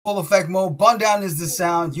Full effect mode. Bun down is the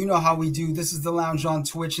sound. You know how we do. This is the lounge on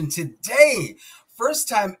Twitch. And today, first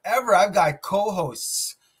time ever, I've got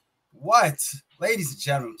co-hosts. What? Ladies and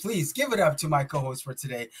gentlemen, please give it up to my co-host for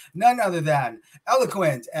today. None other than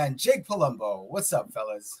Elaquent and Jake Palumbo. What's up,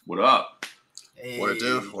 fellas? What up? Hey. What it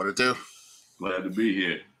do? What it do? Glad to be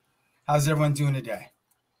here. How's everyone doing today?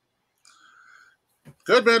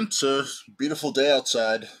 Good, man. It's a beautiful day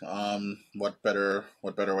outside. What better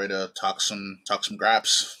way to talk some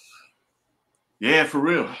graps? Yeah, for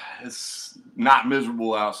real. It's not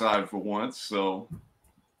miserable outside for once, so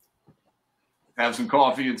have some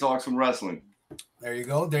coffee and talk some wrestling. There you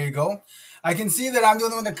go. There you go. I can see that I'm the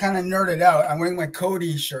only one that kind of nerded out. I'm wearing my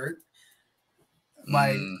Cody shirt,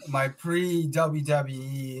 my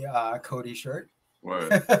pre-WWE Cody shirt.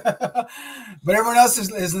 Word. But everyone else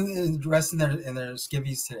is dressed in their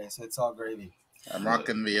skivvies today, so it's all gravy. I'm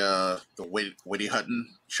rocking the Witty Hutton.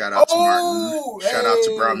 Shout out to Martin. Hey. Shout out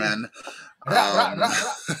to Brahman.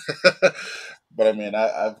 But I mean,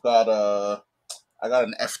 I got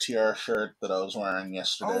an FTR shirt that I was wearing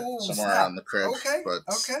yesterday somewhere around the crib. Okay. But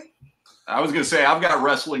okay. I was gonna say I've got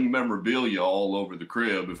wrestling memorabilia all over the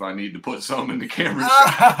crib if I need to put some in the camera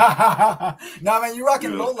shot. No, man, you're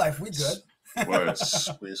rocking low life. We good.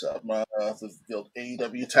 Squeeze up my the old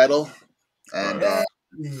AEW title, and I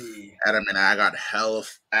mean, I got hell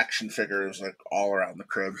of action figures like all around the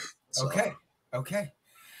crib. So. Okay.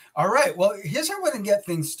 All right. Well, here's how we're going to get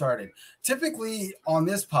things started. Typically on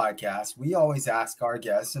this podcast, we always ask our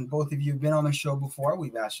guests, and both of you have been on the show before.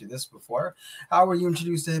 We've asked you this before. How were you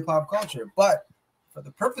introduced to hip hop culture? But for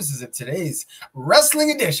the purposes of today's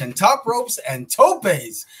wrestling edition, Top Ropes and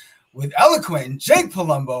Topes with Elaquent and Jake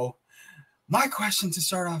Palumbo, my question to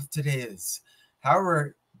start off today is, how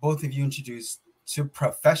were both of you introduced to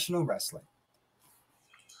professional wrestling?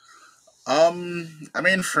 I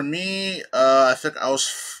mean, for me, I think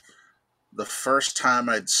the first time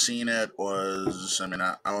I'd seen it was, I mean,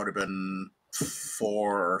 I would have been 4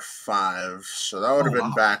 or 5, so that would have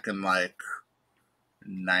been back in like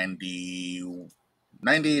 90,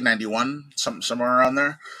 91, somewhere around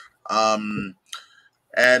there. And,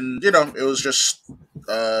 you know, it was just,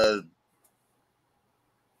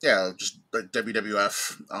 just like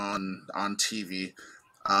WWF on TV.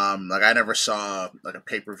 Like I never saw like a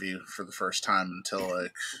pay-per-view for the first time until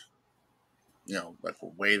like, you know, like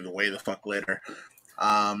way the fuck later.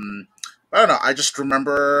 I don't know. I just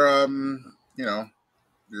remember, you know,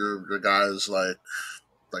 your guys like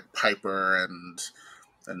Piper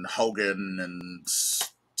and Hogan and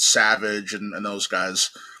Savage and those guys.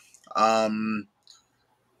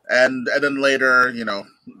 And then later, you know,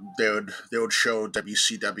 they would show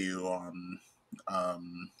WCW on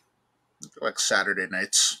like Saturday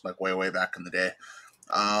nights, like way back in the day.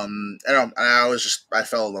 And I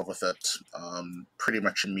fell in love with it pretty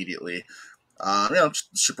much immediately. You know,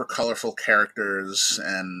 super colorful characters,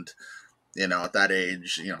 and you know, at that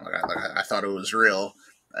age, you know, I thought it was real,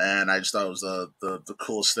 and I just thought it was the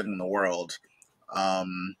coolest thing in the world. I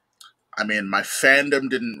mean, my fandom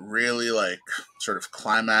didn't really like sort of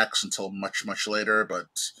climax until much later, but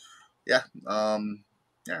yeah,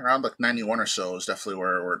 around like 91 or so is definitely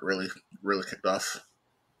where it really kicked off.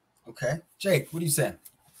 Okay, Jake, what are you saying?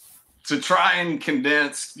 To try and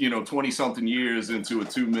condense, you know, 20-something years into a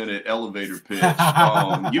 2-minute elevator pitch.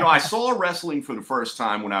 You know, I saw wrestling for the first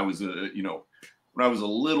time when I was a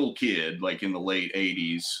little kid, like in the late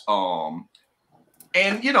 80s.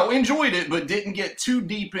 And, you know, enjoyed it, but didn't get too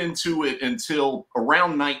deep into it until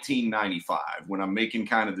around 1995, when I'm making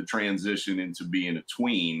kind of the transition into being a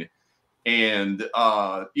tween. And,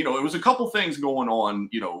 you know, it was a couple things going on.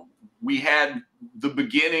 You know, we had the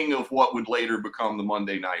beginning of what would later become the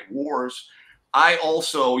Monday Night Wars. I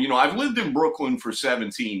also, you know, I've lived in Brooklyn for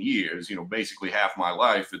 17 years, you know, basically half my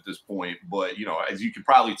life at this point. But, you know, as you can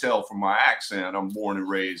probably tell from my accent, I'm born and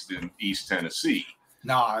raised in East Tennessee.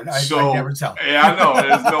 No, I never tell. Yeah, I know.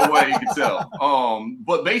 There's no way you can tell.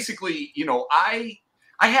 But basically, you know, I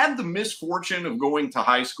had the misfortune of going to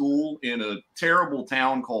high school in a terrible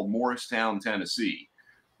town called Morristown, Tennessee.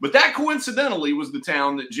 But that coincidentally was the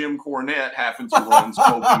town that Jim Cornette happened to run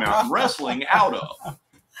Smoky Mountain Wrestling out of.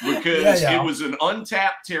 Because it was an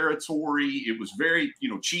untapped territory. It was very, you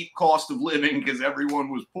know, cheap cost of living because everyone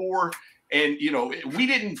was poor. And, you know, we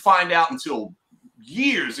didn't find out until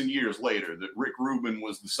years and years later that Rick Rubin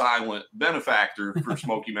was the silent benefactor for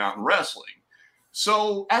Smoky Mountain Wrestling.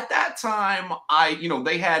 So at that time,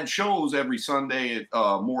 they had shows every Sunday at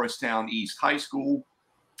Morristown East High School.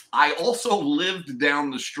 I also lived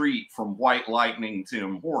down the street from White Lightning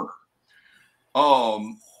Tim Horner.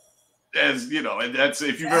 As you know, and that's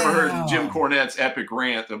if you've ever heard Jim Cornette's epic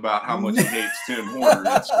rant about how much he hates Tim Horner,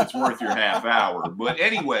 it's worth your half hour. But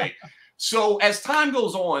anyway, so as time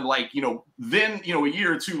goes on, like, you know, then, you know, a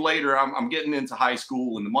year or two later, I'm getting into high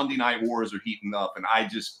school and the Monday Night Wars are heating up, and I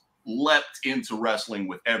just leapt into wrestling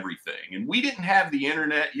with everything. And we didn't have the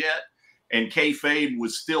internet yet, and kayfabe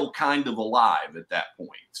was still kind of alive at that point.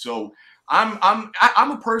 So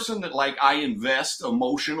I'm a person that, like, I invest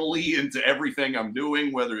emotionally into everything I'm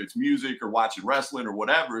doing, whether it's music or watching wrestling or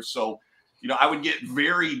whatever. So, you know, I would get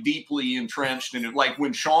very deeply entrenched in it. Like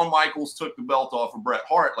when Shawn Michaels took the belt off of Bret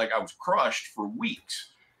Hart, like I was crushed for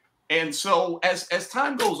weeks. And so as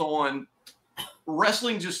time goes on,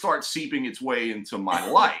 wrestling just starts seeping its way into my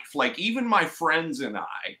life. Like even my friends and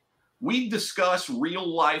I, we discuss real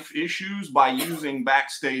life issues by using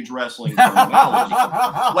backstage wrestling terminology.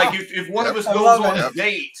 Like if one of us goes on a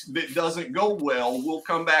date that doesn't go well, we'll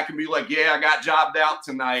come back and be like, yeah, I got jobbed out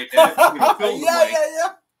tonight. And, you know, fill the blank.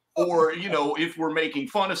 Or, you know, if we're making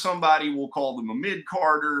fun of somebody, we'll call them a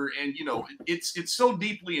mid-carder. And, you know, it's so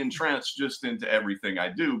deeply entrenched just into everything I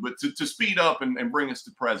do. But to speed up and bring us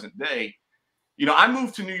to present day, you know, I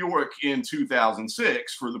moved to New York in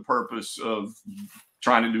 2006 for the purpose of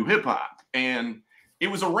trying to do hip hop. And it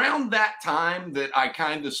was around that time that I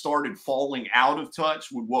kind of started falling out of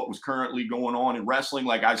touch with what was currently going on in wrestling.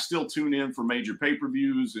 Like I still tune in for major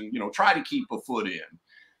pay-per-views and, you know, try to keep a foot in.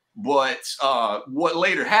 But what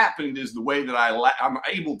later happened is the way that I'm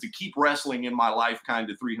able to keep wrestling in my life kind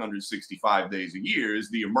of 365 days a year is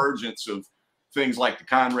the emergence of things like the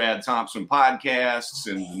Conrad Thompson podcasts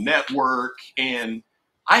and the network. And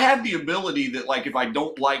I have the ability that, like, if I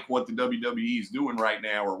don't like what the WWE is doing right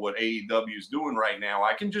now or what AEW is doing right now,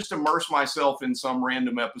 I can just immerse myself in some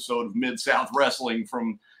random episode of Mid-South Wrestling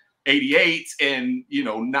from 88 and, you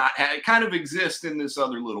know, not kind of exist in this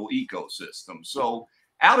other little ecosystem. So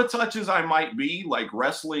out of touch as I might be, like,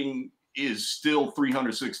 wrestling is still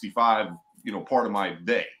 365, you know, part of my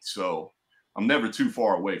day. So I'm never too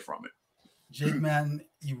far away from it. Jake, man,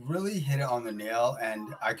 you really hit it on the nail.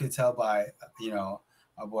 And I could tell by, you know,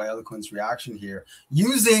 our boy Eloquent's reaction here.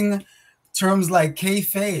 Using terms like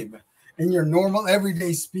kayfabe in your normal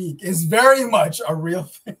everyday speak is very much a real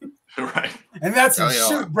thing. Right. And that's a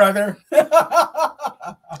shoot, brother.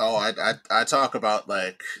 I talk about,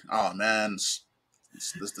 like, oh, man,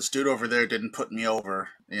 this dude over there didn't put me over.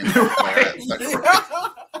 You know,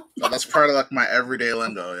 that's part of, like, my everyday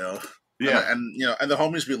lingo, yo. Yeah. And you know, and the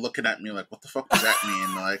homies be looking at me like, what the fuck does that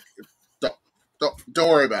mean? Like, don't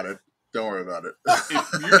worry about it. Don't worry about it.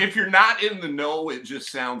 if you're not in the know, it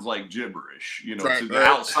just sounds like gibberish. You know, to the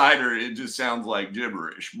outsider, it just sounds like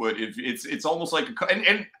gibberish. But if it's almost like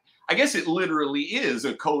and I guess it literally is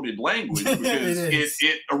a coded language because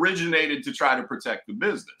it originated to try to protect the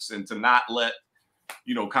business and to not let,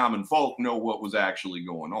 you know, common folk know what was actually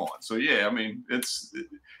going on. So yeah, I mean,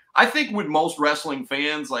 I think with most wrestling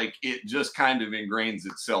fans, like, it just kind of ingrains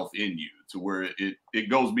itself in you to where it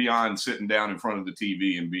goes beyond sitting down in front of the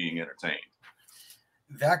TV and being entertained.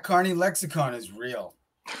 That Carney lexicon is real.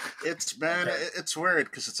 It's weird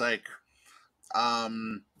because it's like, I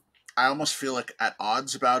almost feel like at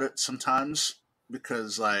odds about it sometimes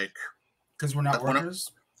because we're not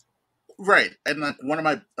workers. Right. And like one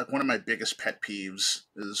of my biggest pet peeves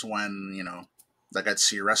is when, you know, like I'd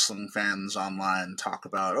see wrestling fans online talk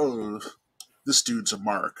about, oh, this dude's a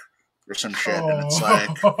mark or some shit. And it's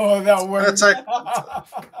like, that word. It's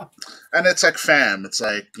like fam. It's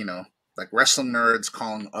like, you know, like wrestling nerds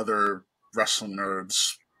calling other wrestling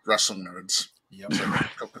nerds. Yep.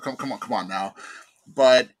 Like, come on now.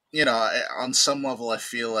 But, you know, on some level, I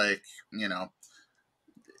feel like, you know,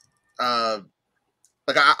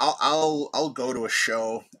 like I'll go to a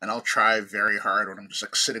show and I'll try very hard when I'm just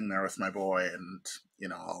like sitting there with my boy, and you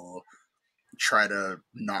know, I'll try to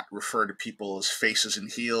not refer to people as faces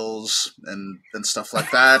and heels and stuff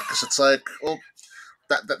like that, because it's like, well,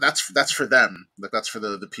 that's for them, like that's for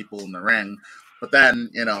the people in the ring. But then,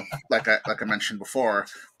 you know, like I mentioned before,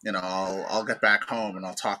 you know, I'll get back home and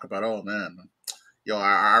I'll talk about, oh man, yo,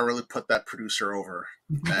 I really put that producer over.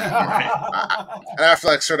 And, you know, I have to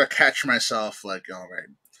like sort of catch myself, like, all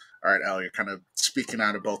right, Al, you're kind of speaking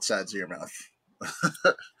out of both sides of your mouth.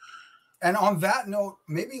 And on that note,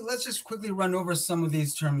 maybe let's just quickly run over some of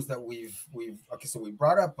these terms that we've. Okay, so we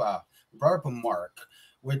brought up a mark,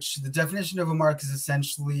 which the definition of a mark is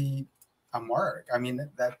essentially a mark. I mean,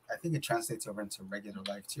 that I think it translates over into regular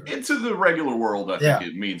life too. Right? Into the regular world, I think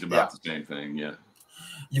it means about the same thing. Yeah.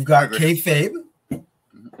 You've got kayfabe.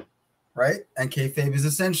 Right, and kayfabe is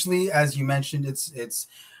essentially, as you mentioned, it's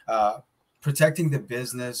protecting the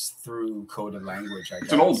business through coded language, I guess.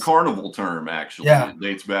 It's an old carnival term, actually. Yeah. It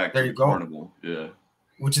dates back There to you go. carnival. Yeah.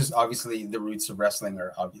 Which is obviously the roots of wrestling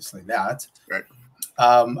are obviously that. Right.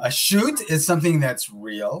 A shoot is something that's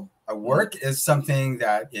real. A work is something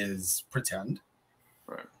that is pretend.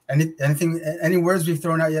 Right. Any words we've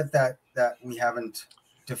thrown out yet that we haven't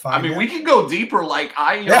defined? I mean, yet? we can go deeper. Like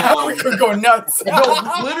we could go nuts.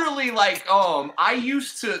 No, literally, like I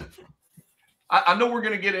used to. I know we're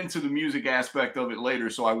gonna get into the music aspect of it later,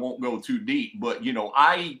 so I won't go too deep. But you know,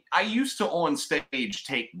 I used to on stage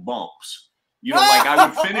take bumps. You know, like I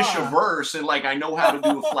would finish a verse and like I know how to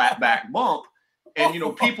do a flat back bump, and you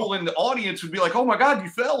know, people in the audience would be like, "Oh my God, you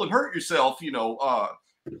fell and hurt yourself." You know,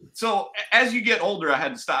 so as you get older, I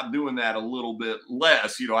had to stop doing that a little bit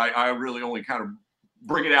less. You know, I really only kind of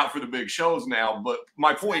bring it out for the big shows now. But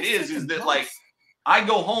my point is that like. I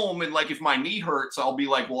go home and like if my knee hurts, I'll be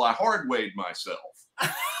like, well, I hard weighed myself.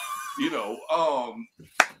 You know,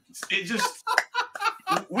 it just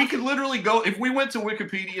we could literally go if we went to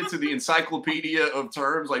Wikipedia to the encyclopedia of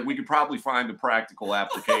terms, like we could probably find a practical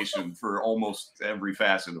application for almost every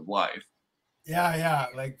facet of life. Yeah,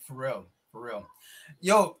 like for real.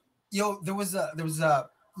 Yo, there was a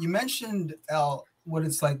you mentioned what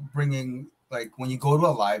it's like bringing like when you go to a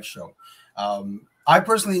live show. I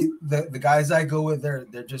personally, the guys I go with, they're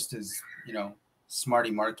just as, you know,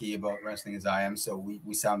 smarty marky about wrestling as I am. So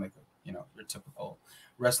we sound like, you know, your typical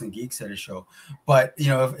wrestling geeks at a show. But, you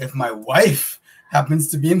know, if my wife happens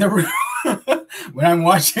to be in the room when I'm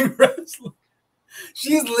watching wrestling,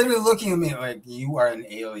 she's literally looking at me like, you are an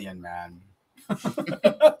alien, man.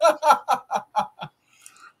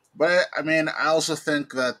 But I mean, I also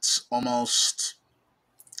think that's almost,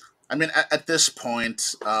 I mean, at this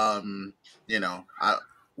point, you know,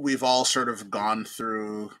 we've all sort of gone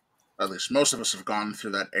through, at least most of us have gone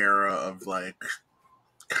through that era of like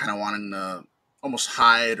kind of wanting to almost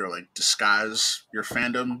hide or like disguise your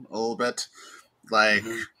fandom a little bit. Like,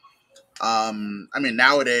 I mean,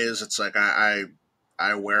 nowadays it's like I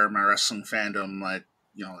wear my wrestling fandom like,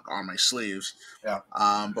 you know, like on my sleeves. Yeah.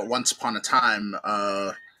 But once upon a time,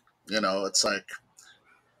 you know, it's like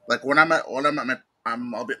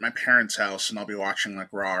I'll be at my parents' house and I'll be watching like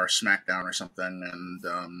Raw or SmackDown or something, and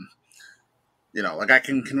you know, like I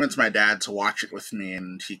can convince my dad to watch it with me,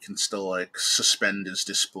 and he can still like suspend his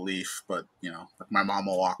disbelief. But you know, like my mom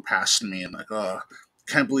will walk past me and like, oh,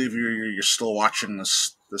 can't believe you're still watching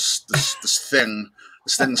this thing.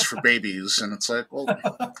 This thing's for babies, and it's like, well,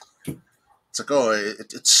 it's like, oh,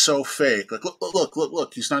 it's so fake. Like,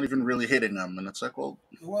 look, he's not even really hitting them, and it's like, well,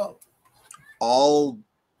 all.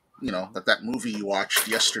 You know, that movie you watched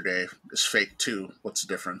yesterday is fake too. What's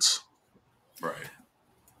the difference? Right.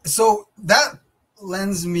 So that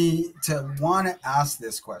lends me to want to ask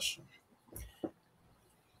this question.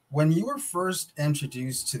 When you were first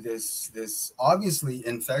introduced to this obviously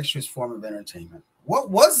infectious form of entertainment,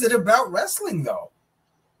 what was it about wrestling though?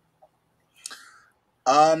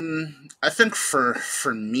 I think for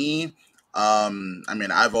me, I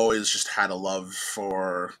mean, I've always just had a love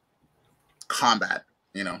for combat.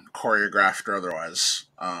 You know, choreographed or otherwise.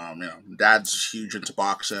 You know, Dad's huge into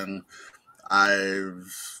boxing. I'm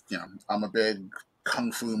a big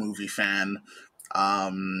kung fu movie fan.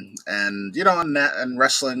 And you know, and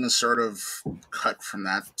wrestling is sort of cut from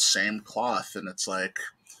that same cloth, and it's like,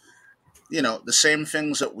 you know, the same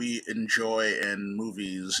things that we enjoy in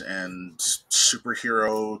movies and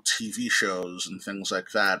superhero TV shows and things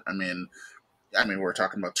like that. I mean, we're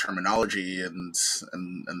talking about terminology and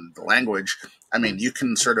the language. I mean, you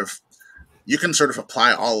can sort of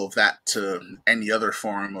apply all of that to any other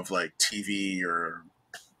form of like TV or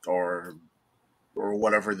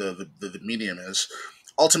whatever the medium is.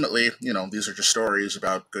 Ultimately, you know, these are just stories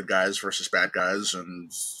about good guys versus bad guys and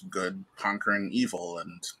good conquering evil,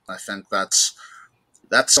 and I think that's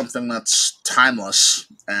something that's timeless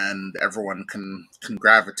and everyone can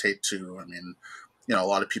gravitate to. I mean, you know, a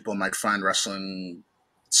lot of people might find wrestling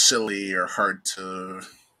silly or hard to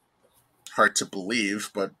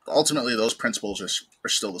believe, but ultimately those principles are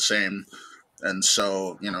still the same. And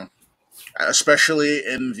so, you know, especially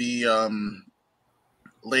in the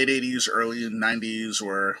late 80s, early 90s,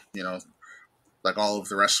 where, you know, like all of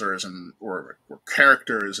the wrestlers and were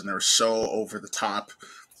characters and they were so over the top.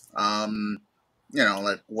 You know,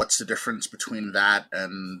 like what's the difference between that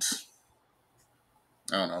and,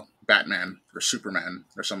 I don't know, Batman or Superman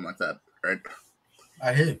or something like that, right?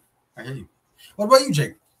 I hear you. What about you,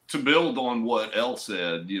 Jake? To build on what Elle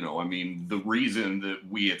said, you know, I mean, the reason that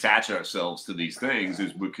we attach ourselves to these things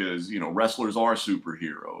is because, you know, wrestlers are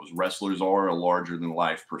superheroes. Wrestlers are a larger than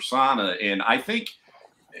life persona. And I think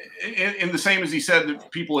in the same as he said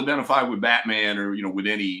that people identify with Batman or, you know, with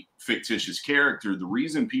any fictitious character, the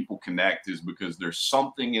reason people connect is because there's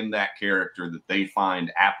something in that character that they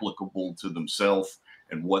find applicable to themselves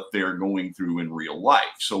and what they're going through in real life.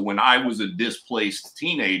 So when I was a displaced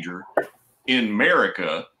teenager in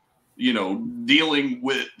America, you know, dealing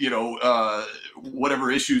with, you know, whatever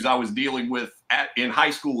issues I was dealing with in high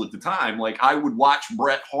school at the time, like I would watch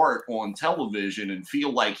Bret Hart on television and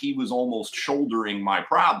feel like he was almost shouldering my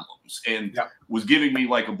problems and was giving me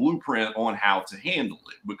like a blueprint on how to handle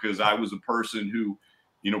it, because I was a person who,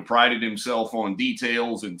 you know, prided himself on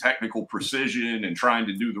details and technical precision and trying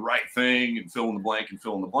to do the right thing and fill in the blank and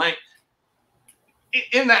fill in the blank.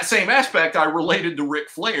 In that same aspect, I related to Ric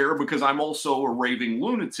Flair because I'm also a raving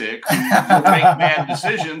lunatic who will make bad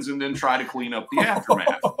decisions and then try to clean up the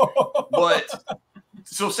aftermath. But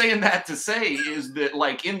so saying that to say is that,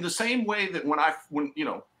 like, in the same way that when I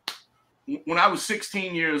was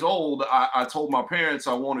 16 years old, I told my parents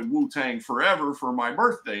I wanted Wu-Tang Forever for my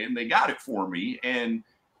birthday, and they got it for me. And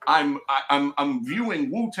I'm viewing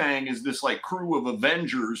Wu-Tang as this like crew of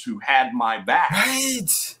Avengers who had my back, right?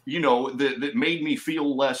 You know, that made me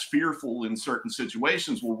feel less fearful in certain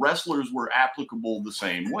situations. Well, wrestlers were applicable the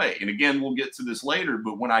same way. And again, we'll get to this later,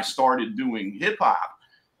 but when I started doing hip hop,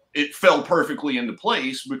 it fell perfectly into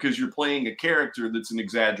place because you're playing a character that's an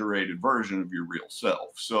exaggerated version of your real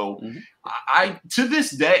self. So I, to this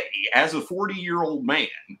day, as a 40-year-old man,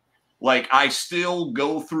 like I still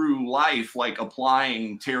go through life like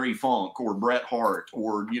applying Terry Funk or Bret Hart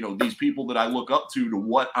or, you know, these people that I look up to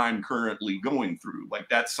what I'm currently going through. Like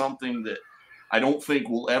that's something that I don't think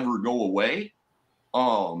will ever go away.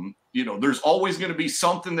 You know, there's always going to be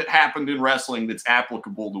something that happened in wrestling that's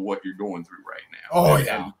applicable to what you're going through right now. Oh,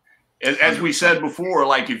 yeah. And as we said before,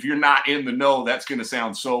 like if you're not in the know, that's going to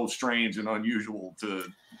sound so strange and unusual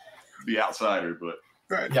to the outsider. But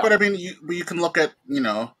right. But I mean, you can look at, you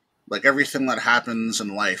know, like everything that happens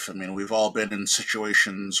in life. I mean, we've all been in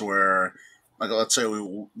situations where, like, let's say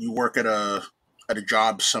you work at a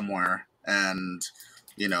job somewhere, and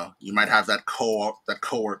you know you might have that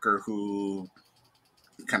coworker who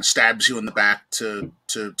kind of stabs you in the back to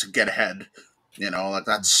get ahead. You know, like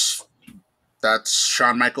that's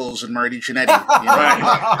Shawn Michaels and Marty Jannetty. You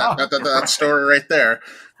know, that story right there.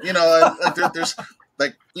 You know, there's.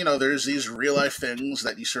 Like, you know, there's these real life things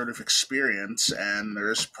that you sort of experience, and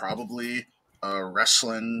there's probably a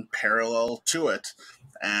wrestling parallel to it.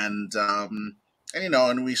 And you know,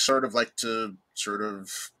 and we sort of like to and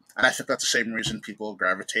I think that's the same reason people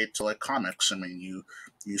gravitate to like comics. I mean,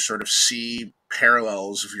 you sort of see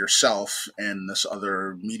parallels of yourself in this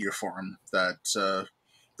other media form that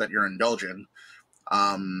you're indulging.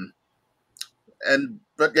 But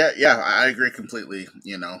yeah, I agree completely.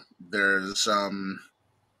 You know, there's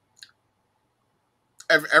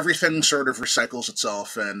everything sort of recycles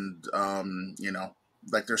itself, and you know,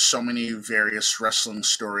 like there's so many various wrestling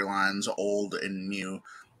storylines, old and new,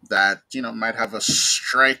 that you know might have a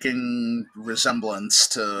striking resemblance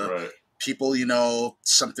to people, you know,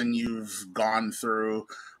 something you've gone through.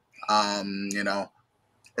 You know,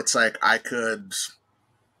 it's like I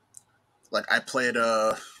played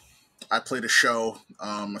a show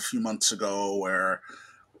a few months ago where,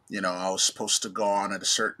 you know, I was supposed to go on at a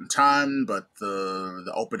certain time, but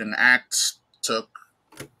the opening act took,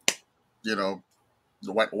 you know,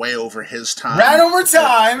 went way over his time. Ran over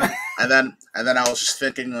time. And then I was just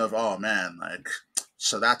thinking of, oh man, like,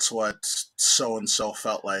 so that's what so and so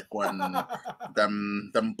felt like when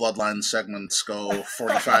them Bloodline segments go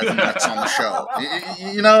 45 minutes on the show.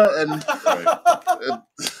 You know, and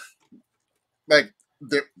like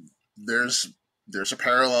there's a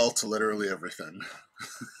parallel to literally everything.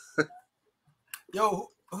 Yo,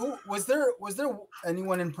 who was there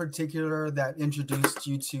anyone in particular that introduced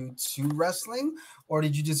you to wrestling, or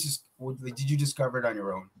did you discover it on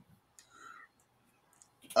your own?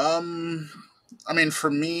 I mean, for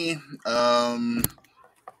me, I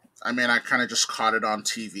mean, I kind of just caught it on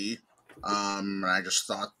TV. And I just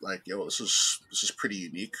thought like, yo, this is pretty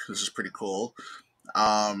unique. This is pretty cool.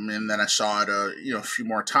 And then I saw it a few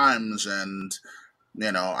more times, and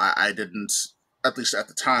you know, I didn't, at least at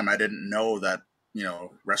the time, I didn't know that, you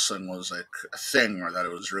know, wrestling was like a thing or that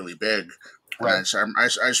it was really big. Right. And I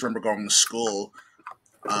just remember going to school,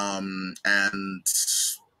 and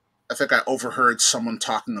I think I overheard someone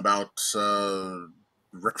talking about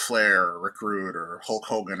Ric Flair or Rick Rude or Hulk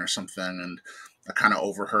Hogan or something, and I kind of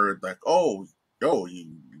overheard like, oh, yo,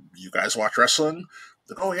 you guys watch wrestling?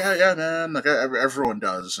 Like, oh yeah, man, like everyone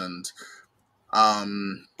does, and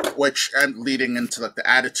which, and leading into like the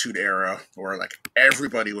Attitude Era, where like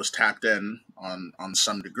everybody was tapped in on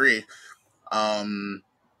some degree.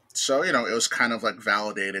 So, you know, it was kind of like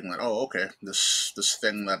validating that, oh, okay, this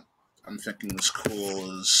thing that I'm thinking is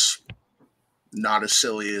cool is not as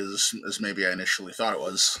silly as maybe I initially thought it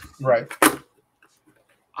was. Right.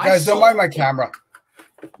 Guys, don't mind my camera.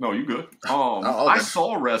 No, you good. Oh, I good.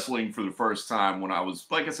 saw wrestling for the first time when I was,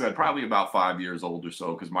 like I said, probably about 5 years old or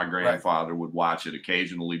so, because my grandfather would watch it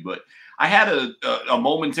occasionally. But I had a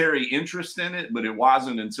momentary interest in it, but it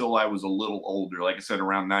wasn't until I was a little older, like I said,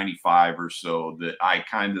 around 95 or so, that I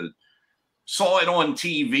kind of saw it on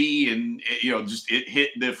TV, and just it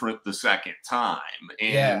hit different the second time.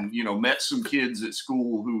 And met some kids at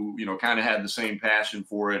school who kind of had the same passion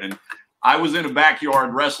for it. And I was in a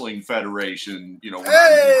backyard wrestling federation, when I was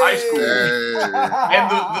in high school.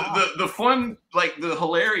 And the fun, like the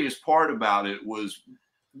hilarious part about it was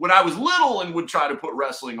when I was little and would try to put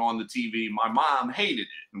wrestling on the TV, my mom hated it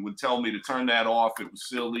and would tell me to turn that off. It was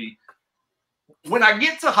silly. When I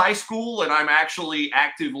get to high school and I'm actually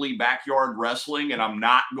actively backyard wrestling and I'm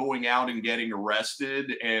not going out and getting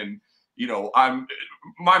arrested, and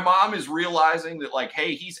my mom is realizing that, like,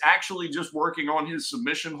 hey, he's actually just working on his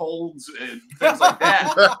submission holds and things like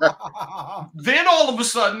that. Then all of a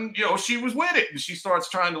sudden, she was with it, and she starts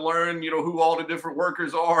trying to learn, who all the different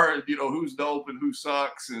workers are, and, who's dope and who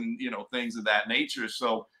sucks, and, things of that nature.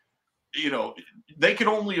 So, they could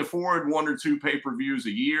only afford 1 or 2 pay-per-views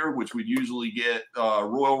a year, which would usually get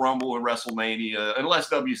Royal Rumble and WrestleMania, unless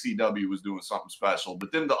WCW was doing something special.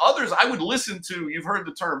 But then the others I would listen to, you've heard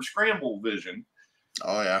the term Scramble Vision.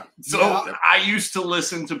 Oh, yeah. So I used to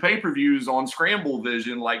listen to pay-per-views on Scramble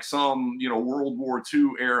Vision like some, World War II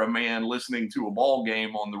era man listening to a ball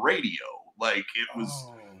game on the radio. Like, it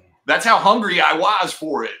was, that's how hungry I was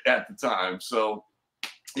for it at the time. So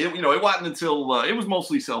it wasn't until it was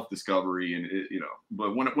mostly self-discovery, and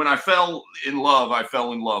but when I fell in love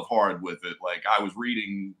hard with it. Like, I was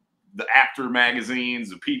reading the Actor magazines,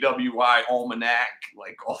 the PWI Almanac,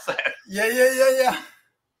 like all that. Yeah.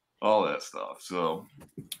 All that stuff. So,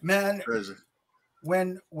 man, crazy.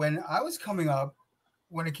 When I was coming up,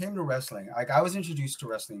 when it came to wrestling, like, I was introduced to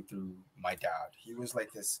wrestling through my dad. He was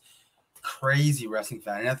like this crazy wrestling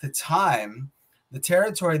fan, and at the time, the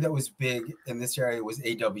territory that was big in this area was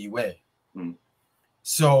AWA.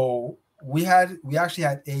 So we actually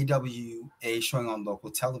had AWA showing on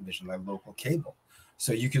local television, like local cable.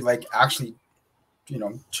 So you could, like, actually,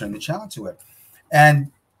 turn the channel to it.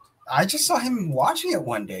 And I just saw him watching it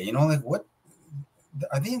one day, like, what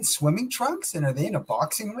are they in swimming trunks, and are they in a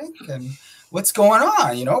boxing rink, and what's going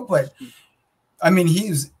on, but I mean,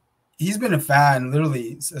 he's been a fan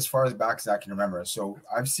literally as far as back as I can remember. So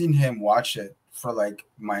I've seen him watch it for like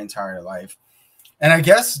my entire life, and I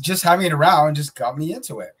guess just having it around just got me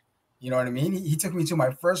into it. You know what I mean? He took me to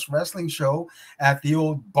my first wrestling show at the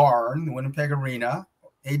old barn, the Winnipeg Arena,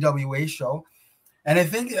 AWA show, and I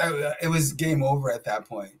think it was game over at that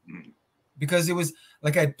point, because it was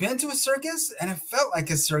like I'd been to a circus and it felt like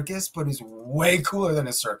a circus, but it's way cooler than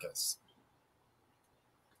a circus.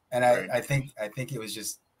 And I think it was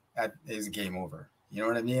just it was game over. You know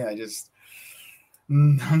what I mean?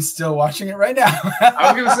 I'm still watching it right now.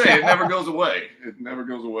 I was gonna say, it never goes away. It never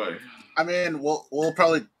goes away. I mean, we'll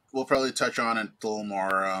probably touch on it a little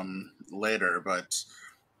more later, but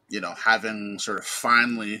having sort of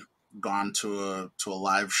finally gone to a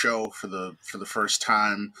live show for the first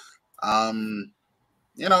time, the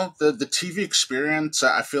TV experience,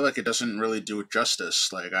 I feel like it doesn't really do it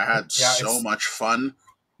justice. Like, I had so much fun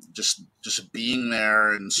just being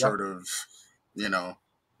there and sort of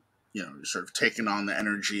sort of taking on the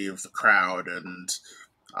energy of the crowd, and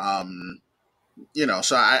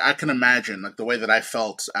so I can imagine, like, the way that I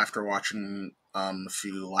felt after watching a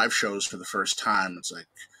few live shows for the first time. It's like,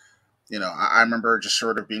 I remember just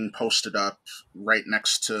sort of being posted up right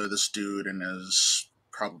next to this dude and his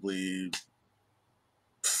probably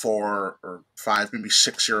 4 or 5, maybe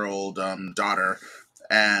 6-year-old daughter,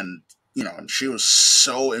 and and she was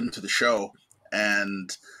so into the show,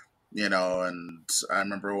 and and I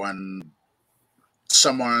remember when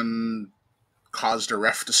someone caused a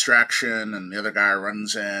ref distraction and the other guy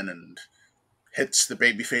runs in and hits the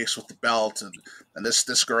baby face with the belt, and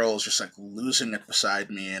this girl is just like losing it beside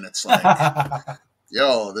me, and it's like,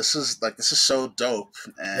 yo, this is so dope.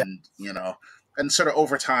 And and sort of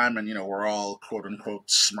over time, and we're all quote unquote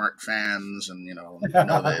smart fans, and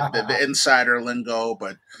the insider lingo,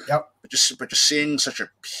 but just seeing such a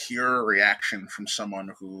pure reaction from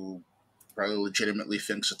someone who probably legitimately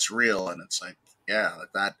thinks it's real, and it's like, yeah,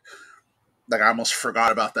 like that, like I almost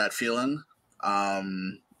forgot about that feeling.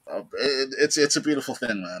 It's a beautiful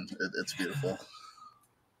thing, man. It's beautiful.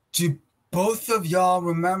 Do both of y'all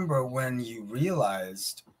remember when you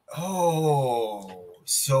realized, oh,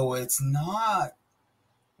 So it's not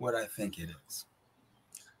what I think it is.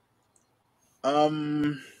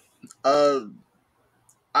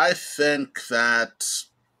 I think that,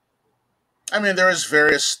 I mean, there was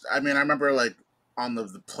various. I mean, I remember like on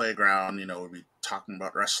the playground, we'd be talking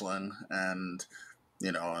about wrestling, and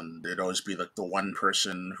and there'd always be like the one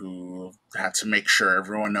person who had to make sure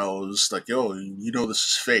everyone knows, like, yo, this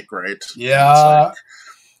is fake, right? Yeah.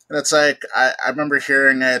 And it's like I remember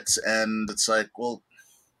hearing it, and it's like, well,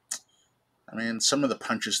 I mean, some of the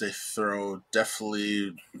punches they throw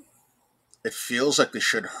definitely, it feels like they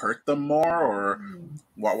should hurt them more, or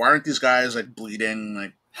why aren't these guys like bleeding?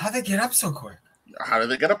 Like, how'd they get up so quick? How did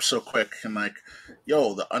they get up so quick? And like,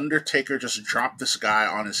 yo, the Undertaker just dropped this guy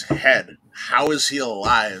on his head. How is he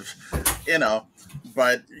alive?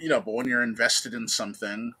 But when you're invested in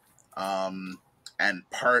something, and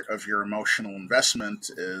part of your emotional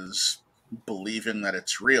investment is believing that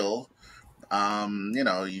it's real,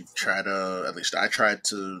 you try to, at least I tried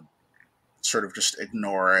to sort of just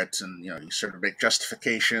ignore it, and you sort of make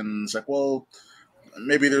justifications like, well,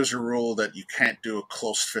 maybe there's a rule that you can't do a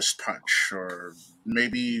closed fist punch, or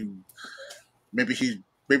maybe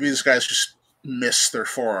these guys just miss their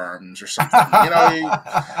forearms or something.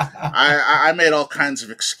 I made all kinds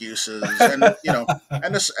of excuses, and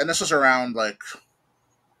and this was around like,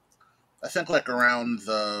 I think like around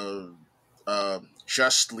the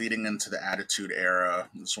just leading into the Attitude Era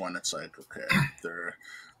is when it's like, okay,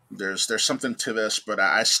 there's something to this, but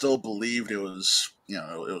I still believed it was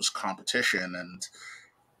it was competition, and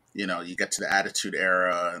you get to the Attitude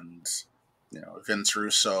Era, and Vince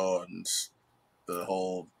Russo and his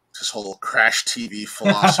whole Crash TV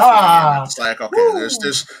philosophy, and it's like, okay,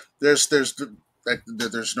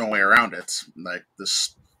 there's no way around it. Like,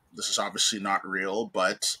 this is obviously not real,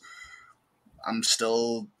 but I'm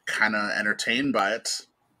still kind of entertained by it,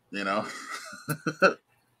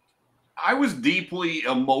 I was deeply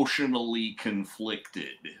emotionally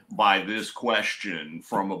conflicted by this question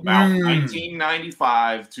from about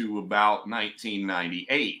 1995 to about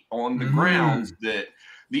 1998 on the grounds that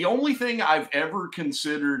the only thing I've ever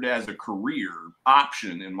considered as a career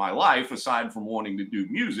option in my life, aside from wanting to do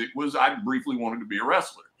music, was I briefly wanted to be a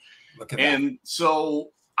wrestler. Look at and that.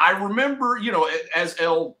 So I remember, as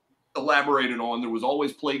El elaborated on, there was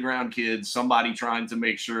always playground kids, somebody trying to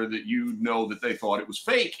make sure that that they thought it was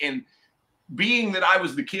fake. And being that I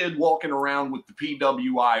was the kid walking around with the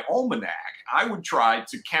PWI almanac, I would try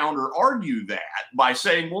to counter argue that by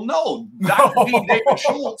saying, well, no, Dr. D. David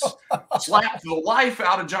Schultz slapped the life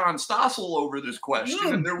out of John Stossel over this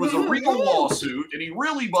question. And there was a real lawsuit, and he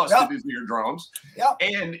really busted his eardrums.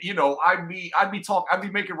 And, I'd be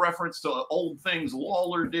making reference to old things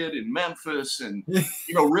Lawler did in Memphis, and,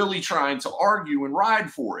 really trying to argue and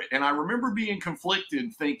ride for it. And I remember being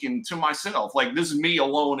conflicted, thinking to myself, like, this is me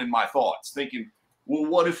alone in my thoughts, thinking, well,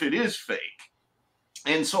 what if it is fake?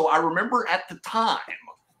 And so I remember at the time,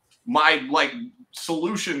 my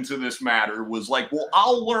solution to this matter was like, well,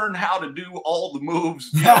 I'll learn how to do all the moves.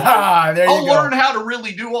 I'll learn how to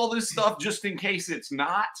really do all this stuff just in case it's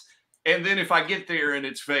not. And then if I get there and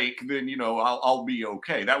it's fake, then, I'll be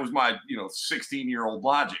okay. That was my, 16-year-old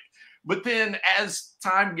logic. But then as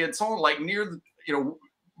time gets on, like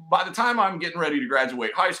by the time I'm getting ready to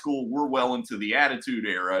graduate high school, we're well into the Attitude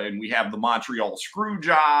Era, and we have the Montreal screw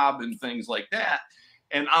job and things like that.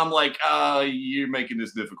 And I'm like, you're making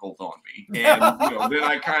this difficult on me. And, then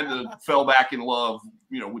I kind of fell back in love,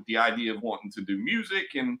 with the idea of wanting to do music.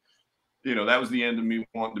 And, that was the end of me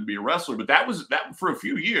wanting to be a wrestler. But that for a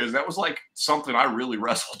few years, that was like something I really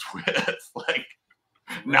wrestled with, like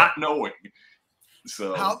not knowing.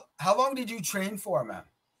 So how long did you train for, man?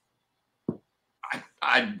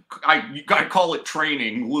 I call it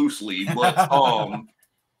training loosely, but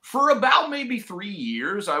for about maybe 3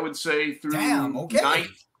 years, I would say, through ninth,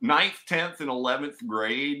 10th, and 11th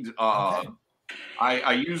grade. I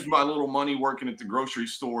used my little money working at the grocery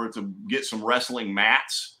store to get some wrestling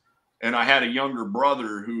mats. And I had a younger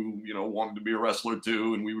brother who, wanted to be a wrestler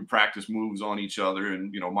too. And we would practice moves on each other.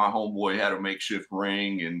 And, my homeboy had a makeshift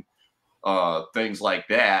ring and things like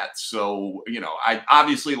that. So, I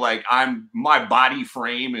obviously, my body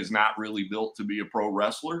frame is not really built to be a pro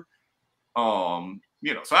wrestler.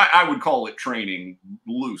 So I would call it training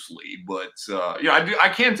loosely, but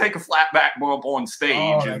I can take a flat back bump on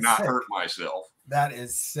stage and not hurt myself. That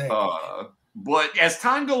is sick. But as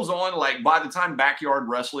time goes on, like by the time backyard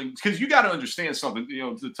wrestling, because you got to understand something,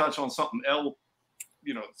 to touch on something El,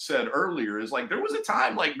 said earlier, is like there was a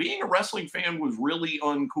time like being a wrestling fan was really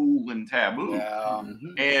uncool and taboo,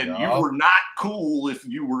 and you were not cool if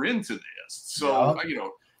you were into this. So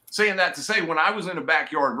saying that to say, when I was in a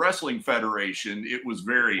backyard wrestling federation, it was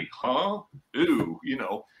very, ooh, you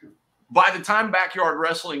know. By the time backyard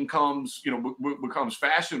wrestling comes, you know, becomes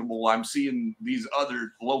fashionable, I'm seeing these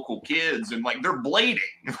other local kids and like they're blading,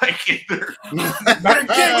 like they're kicking. You know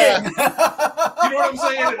what I'm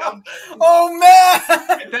saying? Oh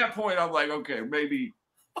man! At that point, I'm like, okay, maybe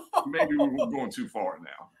we're going too far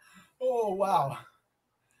now. Oh wow,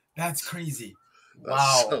 that's crazy!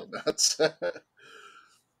 Wow, That's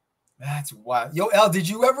that's wild. Yo, El, did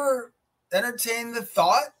you ever entertain the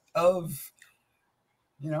thought of,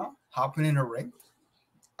 you know, hopping in a ring?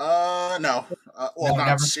 no. Well, No, not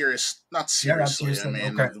never? serious. Not Yeah, not seriously. seriously. I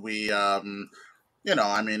mean, Okay. we, you know,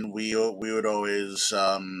 I mean, we would always,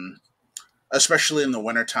 especially in the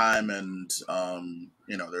wintertime, and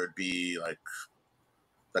you know, there'd be like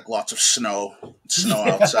lots of snow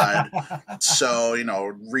outside. So, you know,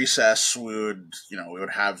 recess, we would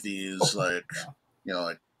have these like, you know,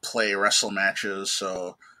 like play wrestle matches.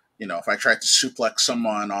 So, you know, if I tried to suplex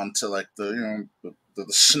someone onto like the, you know,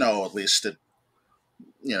 the snow, at least it,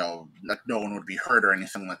 you know, like no one would be hurt or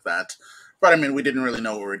anything like that. But I mean, we didn't really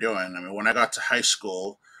know what we were doing. I mean, when I got to high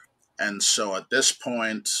school, and so at this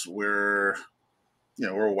point, we're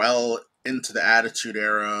well into the Attitude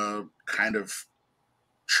Era, kind of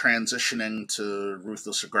transitioning to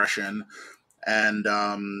ruthless aggression, and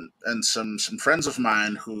some friends of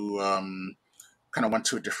mine who kind of went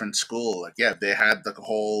to a different school. Like, yeah, they had like a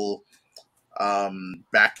whole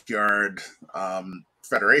backyard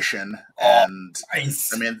federation, and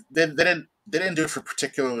Nice. I mean, they didn't do it for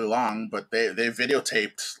particularly long, but they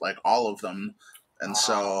videotaped like all of them, and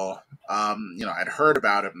so you know, I'd heard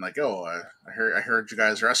about it and like, oh, I heard you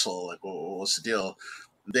guys wrestle. Like, what's the deal?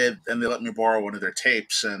 They let me borrow one of their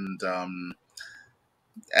tapes, and yeah,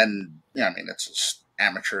 I mean, it's as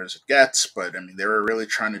amateur as it gets, but I mean, they were really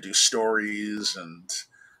trying to do stories, and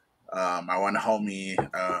my one homie,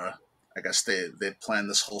 I guess they planned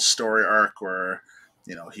this whole story arc where,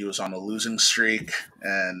 you know, he was on a losing streak,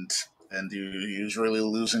 and he was really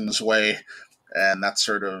losing his way, and that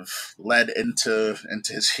sort of led into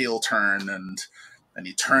his heel turn, and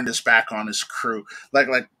he turned his back on his crew, like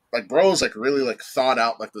bro's like really like thought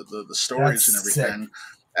out like the stories and everything, sick.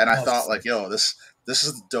 and I That's thought sick. like, yo, this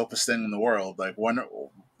is the dopest thing in the world. Like when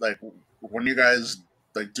you guys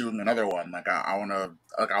like doing another one, like I want to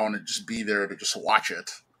just be there to just watch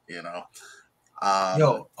it, you know.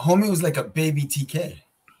 Yo, homie was like a baby TK.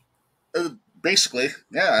 Basically,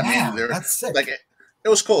 yeah. I mean, Damn, that's sick. like it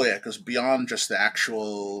was cool, yeah, because beyond just the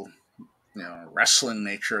actual, you know, wrestling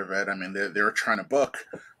nature of it, I mean, they were trying to book,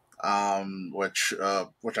 which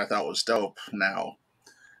I thought was dope. Now,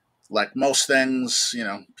 like most things, you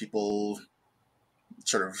know, people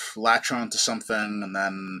sort of latch on to something, and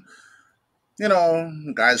then, you know,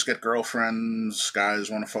 guys get girlfriends, guys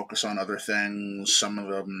want to focus on other things. Some of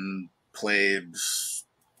them played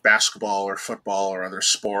basketball or football or other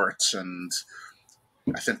sports, and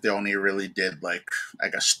I think they only really did like, I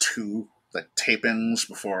guess, 2 like tapings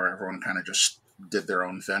before everyone kind of just did their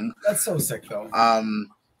own thing. That's so sick though.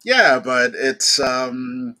 Yeah, but it's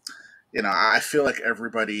you know, I feel like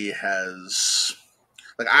everybody has,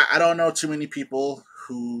 like, I don't know too many people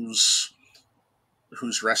whose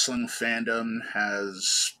wrestling fandom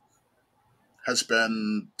has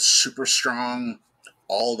been super strong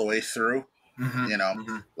all the way through. You know,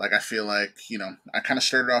 like I feel like, you know, I kind of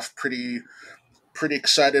started off pretty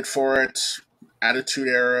excited for it. Attitude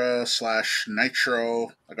Era /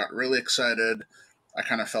 Nitro, I got really excited. I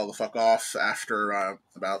kind of fell the fuck off after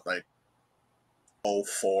about like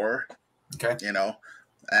 04. Okay. You know,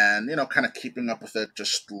 and, you know, kind of keeping up with it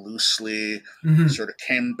just loosely. Sort of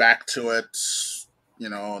came back to it, you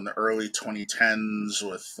know, in the early 2010s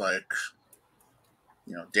with like,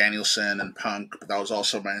 you know, Danielson and Punk, but that was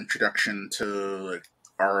also my introduction to like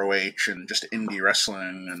ROH and just indie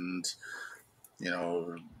wrestling and, you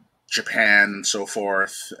know, Japan and so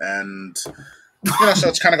forth. And, you know, so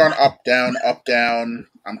it's kind of gone up, down, up, down.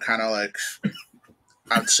 I'm kind of like,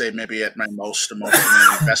 I would say maybe at my most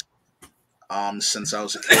emotionally invested since I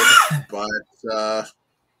was a kid, but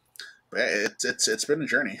it's been a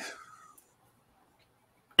journey.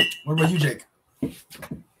 What about you, Jake?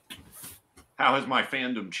 How has my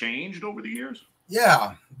fandom changed over the years?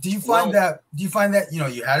 Yeah. Do you find that, you know,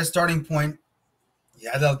 you had a starting point,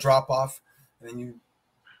 you had that drop off, and then you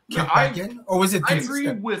kick back in? Or was it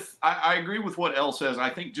consistent? I agree with what Elle says. I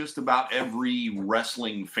think just about every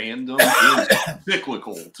wrestling fandom is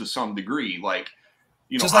cyclical to some degree. Like,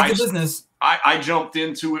 you know, just like the business. I jumped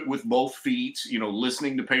into it with both feet, you know,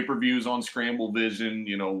 listening to pay-per-views on Scramble Vision,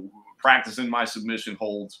 you know, practicing my submission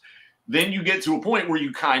holds. then you get to a point where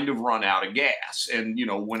you kind of run out of gas. And, you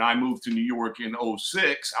know, when I moved to New York in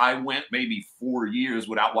 06, I went maybe 4 years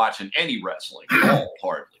without watching any wrestling at all,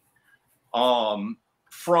 hardly.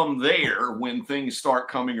 From there, when things start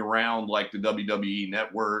coming around, like the WWE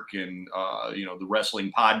Network and, you know, the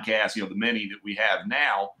wrestling podcast, you know, the many that we have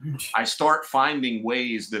now, I start finding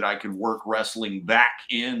ways that I can work wrestling back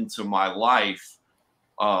into my life,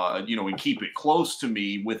 you know, and keep it close to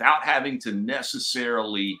me without having to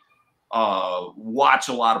necessarily watch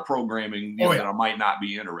a lot of programming, you know, that I might not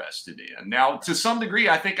be interested in. Now, to some degree,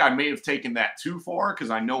 I think I may have taken that too far, because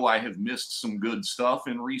I know I have missed some good stuff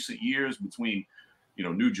in recent years between, you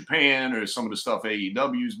know, New Japan or some of the stuff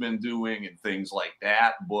AEW's been doing and things like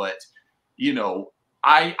that. But, you know,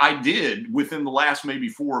 I did within the last maybe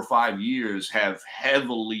 4 or 5 years have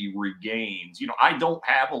heavily regained. You know, I don't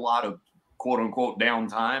have a lot of quote unquote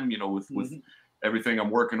downtime, you know, with everything I'm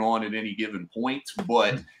working on at any given point.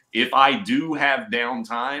 But if I do have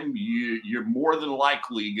downtime, you're more than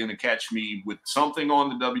likely going to catch me with something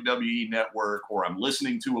on the WWE Network, or I'm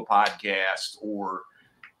listening to a podcast, or,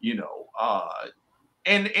 you know,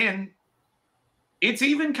 and it's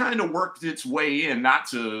even kind of worked its way in, not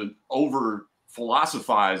to over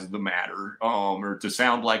philosophize the matter, or to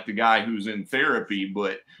sound like the guy who's in therapy,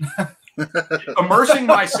 but immersing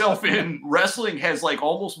myself in wrestling has like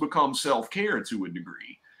almost become self-care to a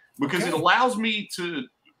degree, because it allows me to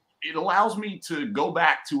go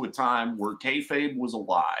back to a time where kayfabe was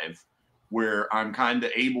alive, where I'm kind of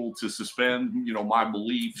able to suspend, you know, my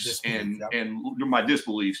beliefs and my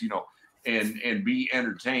disbeliefs, you know, and be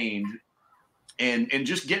entertained, and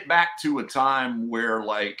just get back to a time where,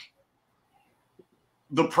 like,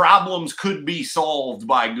 the problems could be solved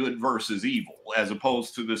by good versus evil, as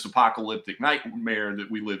opposed to this apocalyptic nightmare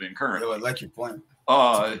that we live in currently. I like your point.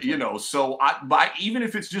 You know, so even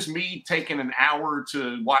if it's just me taking an hour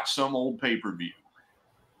to watch some old pay-per-view,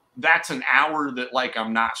 that's an hour that, like,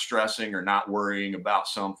 I'm not stressing or not worrying about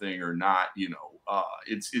something, or not, you know,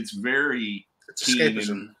 it's very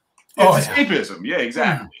escapism. Escapism. Yeah,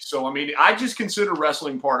 exactly. So, I mean, I just consider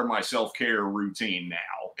wrestling part of my self-care routine now.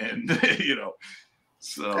 And, you know,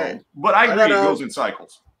 so, but I agree, it goes in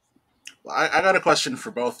cycles. I got a question for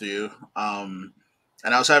both of you. And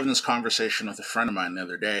I was having this conversation with a friend of mine the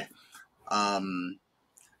other day. Now,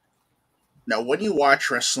 when you watch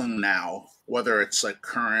wrestling now, whether it's like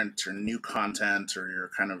current or new content, or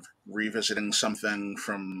you're kind of revisiting something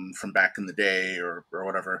from back in the day, or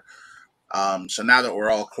whatever. So now that we're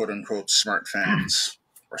all quote unquote smart fans,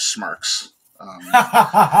 or smarks,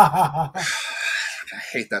 I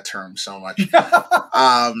hate that term so much.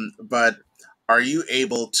 But are you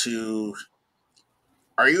able to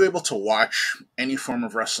watch any form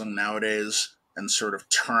of wrestling nowadays and sort of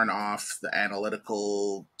turn off the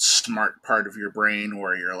analytical, smart part of your brain,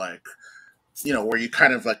 where you're like, you know, where you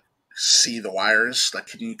kind of like see the wires? Like,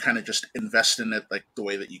 can you kind of just invest in it like the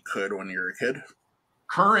way that you could when you were a kid?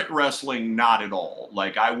 Current wrestling, not at all.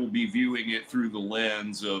 Like, I will be viewing it through the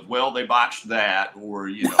lens of, well, they botched that, or,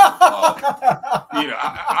 you know, you know,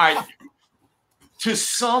 I to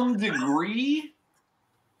some degree,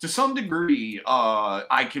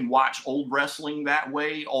 I can watch old wrestling that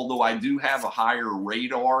way. Although I do have a higher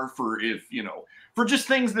radar for, if, you know, for just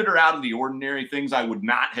things that are out of the ordinary, things I would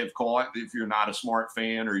not have caught if you're not a smart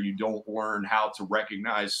fan, or you don't learn how to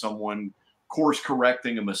recognize someone course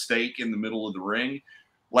correcting a mistake in the middle of the ring.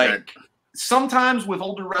 Like, sometimes with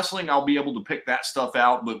older wrestling, I'll be able to pick that stuff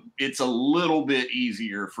out, but it's a little bit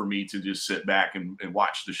easier for me to just sit back and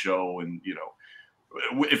watch the show. And, you know,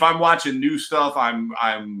 if I'm watching new stuff,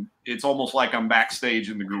 it's almost like I'm backstage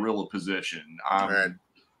in the gorilla position. I'm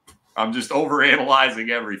just overanalyzing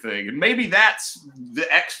everything. And maybe that's the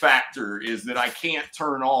X factor, is that I can't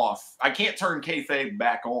turn kayfabe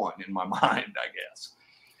back on in my mind, I guess.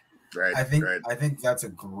 Right. I think that's a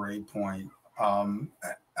great point.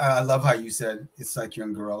 I love how you said it's like you're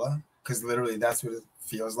in gorilla, because literally that's what it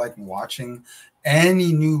feels like watching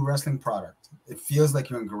any new wrestling product. It feels like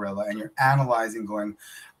you're in gorilla and you're analyzing, going,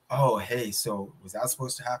 oh, hey, so was that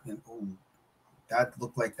supposed to happen? Oh, that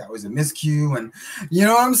looked like that was a miscue. And you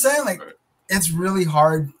know what I'm saying? Like, it's really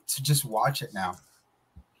hard to just watch it now.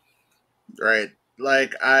 Right.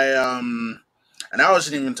 Like, and I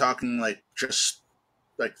wasn't even talking like just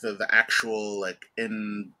like the actual, like,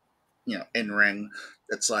 in ring.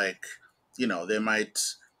 It's like, you know, they might,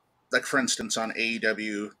 like, for instance, on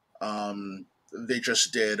AEW, they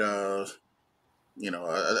just did a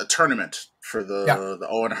tournament for the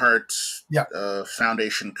Owen Hart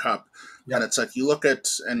Foundation Cup. And it's like, you look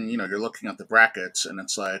at, and, you know, you're looking at the brackets, and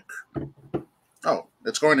it's like, oh,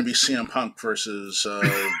 it's going to be CM Punk versus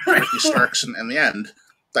Ricky Starks in the end.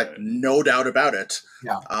 like no doubt about it.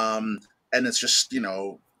 Yeah. And it's just, you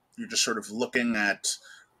know, you're just sort of looking at,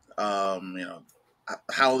 you know,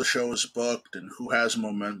 how the show is booked and who has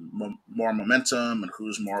more momentum and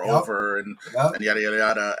who's more over and yada yada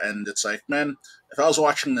yada. And it's like, man, if I was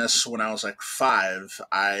watching this when I was like 5,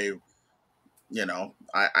 you know,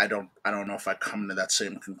 I don't know if I come to that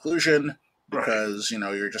same conclusion, because you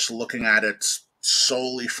know, you're just looking at it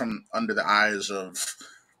solely from under the eyes of,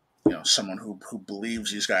 you know, someone who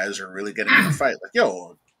believes these guys are really getting in a fight. Like,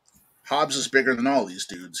 yo, Hobbs is bigger than all these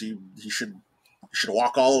dudes. He should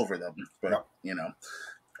walk all over them. But you know,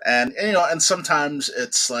 and you know, and sometimes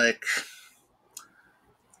it's like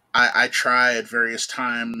I try at various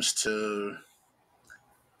times to,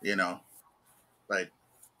 you know, like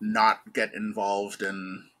not get involved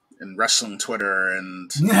in wrestling Twitter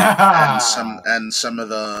and some of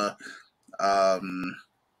the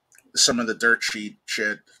dirt sheet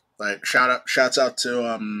shit. Like shouts out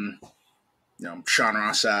to you know, Sean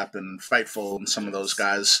Rossap and Fightful and some of those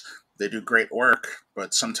guys. They do great work,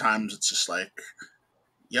 but sometimes it's just like,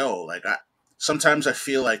 yo, like sometimes I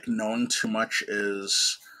feel like knowing too much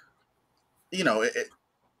is, you know,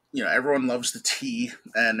 you know, everyone loves the tea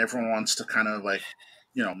and everyone wants to kind of like,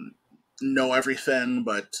 you know everything,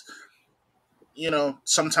 but you know,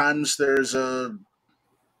 sometimes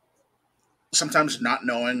sometimes not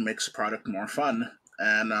knowing makes a product more fun,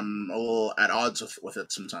 and I'm a little at odds with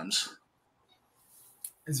it sometimes.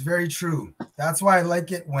 It's very true. That's why I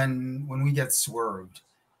like it when we get swerved.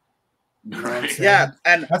 You know what I'm saying? Yeah,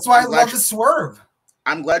 and that's why I love the swerve.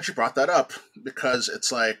 I'm glad you brought that up, because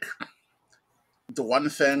it's like the one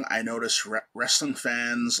thing I notice wrestling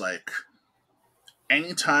fans, like,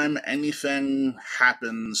 anytime anything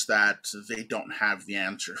happens that they don't have the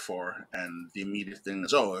answer for, and the immediate thing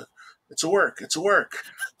is, oh, it's a work,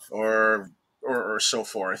 or so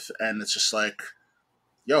forth, and it's just like,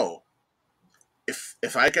 yo,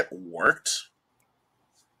 if I get worked,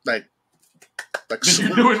 like you're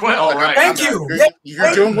doing well, like, right? Thank you.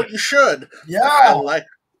 You're doing what you should. Yeah.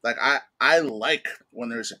 I like when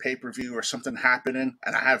there's a pay-per-view or something happening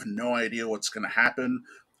and I have no idea what's going to happen.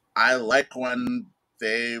 I like when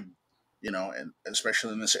they, you know, and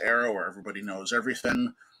especially in this era where everybody knows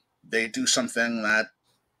everything, they do something that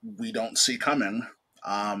we don't see coming.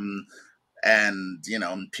 And you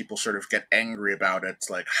know, people sort of get angry about it. It's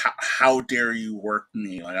like, how dare you work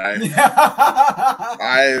me? Like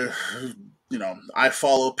you know, I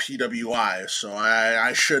follow PWI, so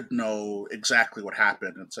I should know exactly what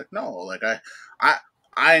happened. It's like, no, like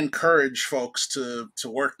I encourage folks to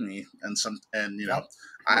work me, and you know,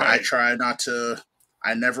 I try not to.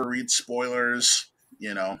 I never read spoilers.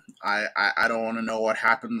 You know, I don't want to know what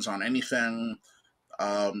happens on anything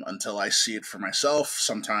until I see it for myself.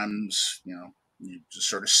 Sometimes, you know, you just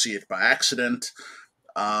sort of see it by accident.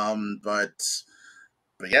 But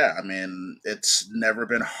yeah, I mean, it's never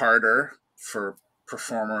been harder for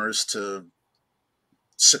performers to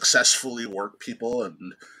successfully work people.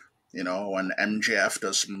 And, you know, when MJF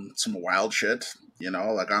does some wild shit, you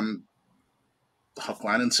know, like, I'm hook,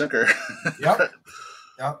 line, and sinker. Yep.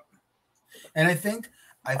 And I think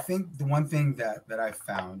the one thing that I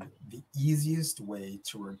found, the easiest way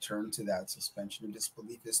to return to that suspension of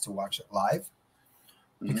disbelief is to watch it live,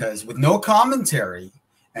 because with no commentary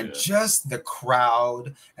and just the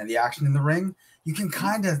crowd and the action in the ring, you can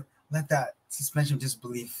kind of let that suspension of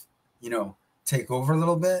disbelief, you know, take over a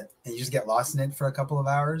little bit, and you just get lost in it for a couple of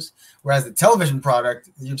hours. Whereas the television product,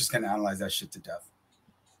 you're just going to analyze that shit to death.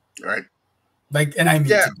 Right. Like, and I mean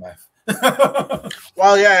to death.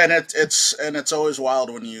 Well, yeah, and it's always wild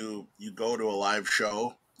when you go to a live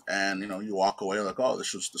show and, you know, you walk away like, oh,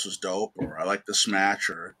 this was dope, or I like this match,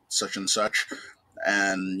 or such and such,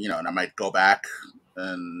 and, you know, and I might go back,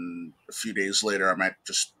 and a few days later I might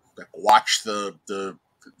just like watch the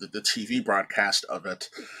TV broadcast of it,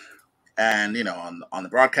 and, you know, on the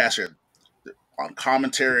broadcast, on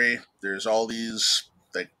commentary, there's all these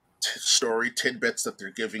like story tidbits that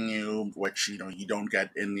they're giving you, which, you know, you don't get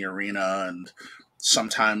in the arena, and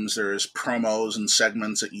sometimes there's promos and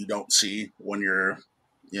segments that you don't see when you're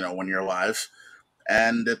live,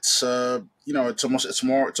 and it's you know, it's almost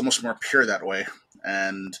more pure that way,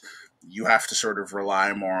 and you have to sort of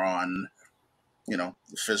rely more on, you know,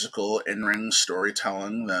 physical in-ring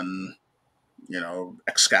storytelling than, you know,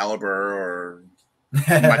 Excalibur or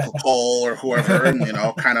Michael Cole or whoever, and, you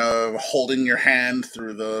know, kind of holding your hand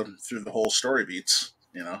through the whole story beats,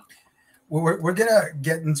 you know. Well, we're gonna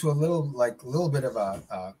get into a little bit of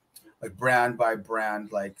a like brand by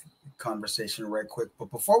brand like conversation right quick, but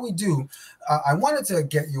before we do, I wanted to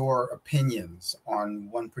get your opinions on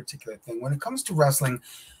one particular thing when it comes to wrestling.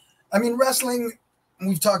 I mean, wrestling,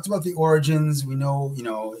 we've talked about the origins. We know,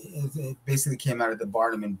 it basically came out of the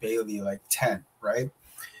Barnum and Bailey like tent, right?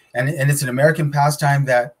 And it's an American pastime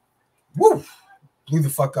that, woo, blew the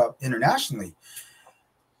fuck up internationally.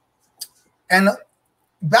 And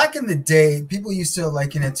back in the day, people used to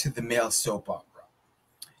liken it to the male soap opera.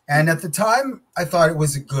 And at the time, I thought it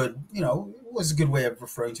was a good, way of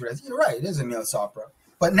referring to it as, you're right, it is a male soap opera.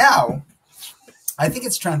 But now, I think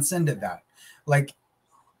it's transcended that, like,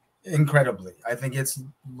 incredibly. I think it's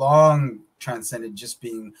long transcended just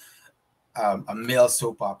being a male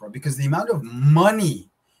soap opera, because the amount of money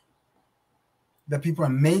that people are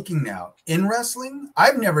making now in wrestling,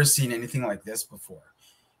 I've never seen anything like this before.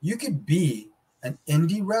 You could be an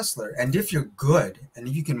indie wrestler, and if you're good, and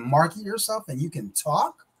if you can market yourself and you can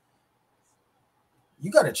talk,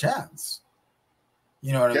 you got a chance.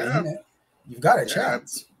 You know what I mean? You've got a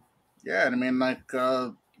chance. Yeah, and I mean, like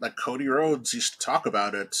Cody Rhodes used to talk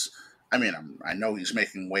about it. I mean, I know he's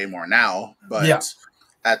making way more now, but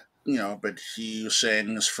but he was saying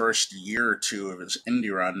his first year or two of his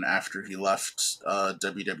indie run after he left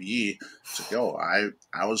WWE, it's like,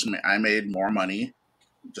 I made more money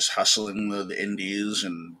just hustling the indies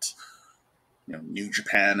and New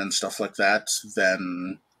Japan and stuff like that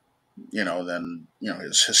than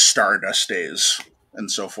his Stardust days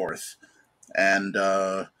and so forth. And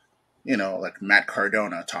like Matt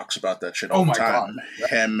Cardona talks about that shit all the time. God.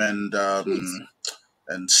 Him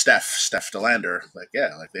and Steph DeLander,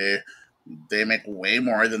 they make way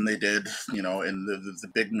more than they did, in the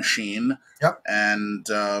big machine. Yep. And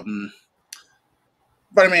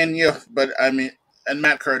and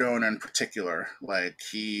Matt Cardona in particular, I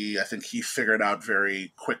think he figured out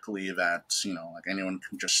very quickly that, anyone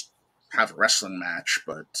can just have a wrestling match,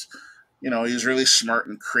 but he's really smart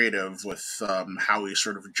and creative with how he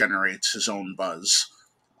sort of generates his own buzz.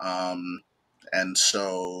 And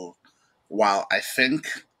so while I think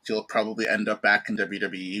he'll probably end up back in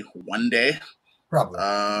WWE one day,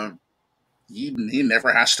 probably, he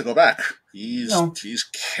never has to go back. He's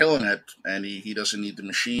killing it, and he doesn't need the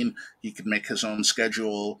machine. He can make his own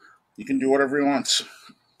schedule. He can do whatever he wants.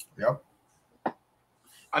 Yep.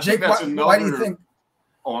 Jake, why do you think?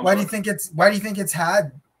 Why do you think it's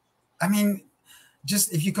had? I mean,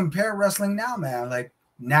 just if you compare wrestling now, man, like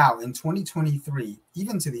now in 2023,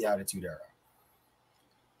 even to the Attitude Era,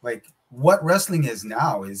 like what wrestling is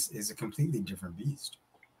now is a completely different beast.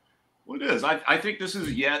 Well, it is. I think this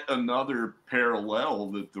is yet another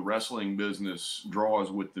parallel that the wrestling business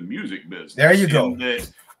draws with the music business. There you go.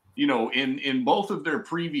 That, in both of their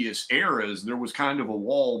previous eras, there was kind of a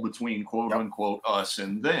wall between quote unquote us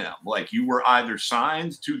and them. Like you were either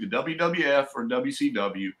signed to the WWF or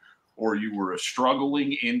WCW, or you were a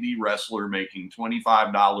struggling indie wrestler making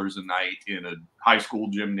 $25 a night in a high school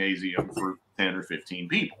gymnasium for 10 or 15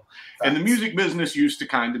 people. And the music business used to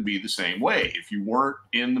kind of be the same way. If you weren't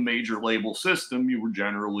in the major label system, you were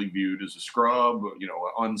generally viewed as a scrub, an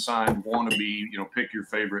unsigned wannabe, pick your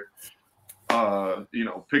favorite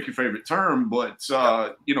term. But,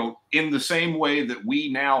 in the same way that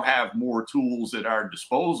we now have more tools at our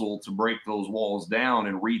disposal to break those walls down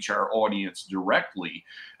and reach our audience directly,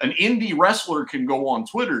 an indie wrestler can go on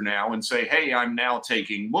Twitter now and say, hey, I'm now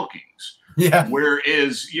taking bookings. Yeah.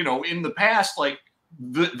 Whereas, in the past, like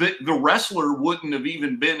the wrestler wouldn't have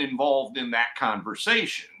even been involved in that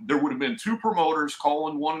conversation. There would have been two promoters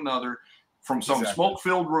calling one another from some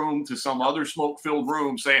smoke-filled room to some other smoke-filled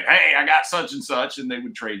room saying, hey, I got such and such, and they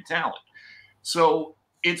would trade talent. So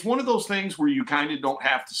it's one of those things where you kind of don't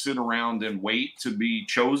have to sit around and wait to be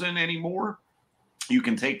chosen anymore. You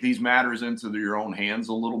can take these matters into your own hands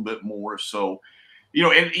a little bit more. So,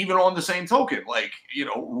 and even on the same token,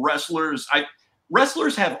 wrestlers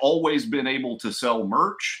have always been able to sell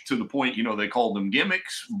merch to the point, they call them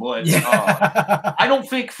gimmicks, but I don't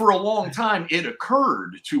think for a long time it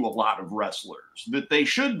occurred to a lot of wrestlers that they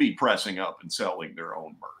should be pressing up and selling their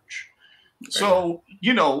own merch. So,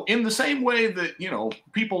 in the same way that,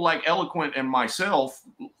 people like Elaquent and myself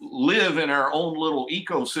live in our own little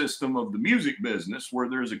ecosystem of the music business where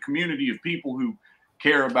there's a community of people who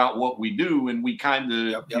care about what we do, and we kind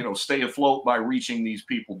of stay afloat by reaching these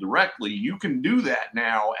people directly. You can do that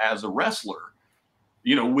now as a wrestler,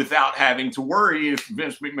 without having to worry if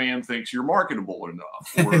Vince McMahon thinks you're marketable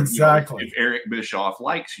enough, or if Eric Bischoff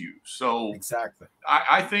likes you. So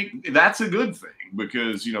I think that's a good thing,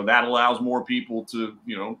 because that allows more people to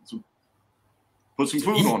to put some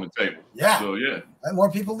food on the table. Let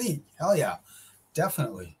more people eat. Hell yeah,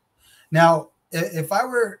 definitely. Now, if I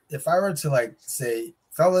were to say,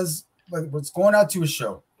 fellas, let's going out to a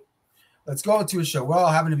show. let's go to a show. We all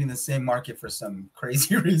happen to be in the same market for some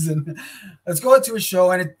crazy reason. Let's go to a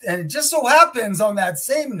show, and it just so happens on that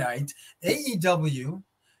same night, AEW,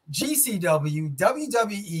 GCW,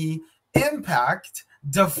 WWE, Impact,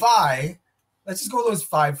 Defy. Let's just go those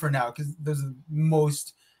 5 for now because those are the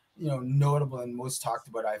most, notable and most talked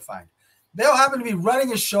about, I find. They all happen to be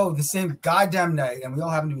running a show the same goddamn night, and we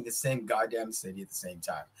all happen to be in the same goddamn city at the same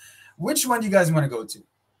time. Which one do you guys want to go to?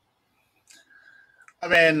 I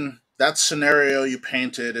mean, that scenario you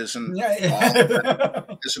painted isn't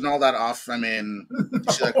all that off. I mean, you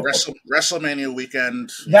see, like WrestleMania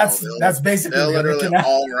weekend. That's basically they'll literally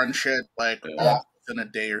all run shit like all within a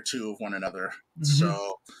day or two of one another.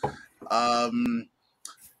 Mm-hmm.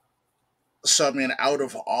 So I mean, out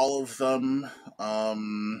of all of them, I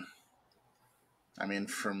mean,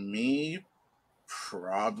 for me,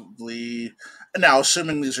 probably now,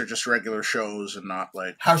 assuming these are just regular shows and not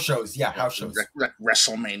like house shows, house shows, like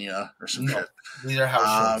WrestleMania or some shit. These are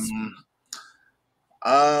house shows.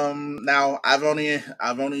 Now I've only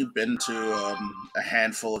been to a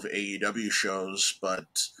handful of AEW shows,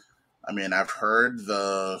 but I mean I've heard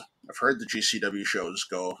the GCW shows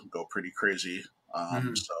go pretty crazy.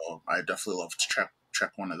 So I definitely love to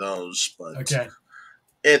check one of those. But okay,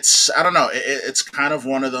 it's I don't know, it's kind of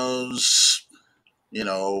one of those.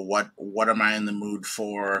 What am I in the mood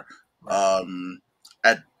for?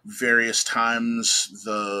 At various times,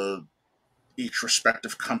 each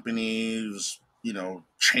respective company's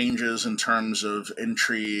changes in terms of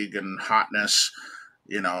intrigue and hotness.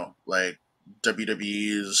 Like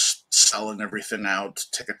WWE is selling everything out.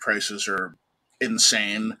 Ticket prices are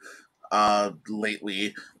insane.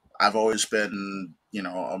 Lately, I've always been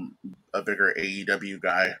a bigger AEW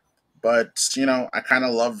guy, but I kind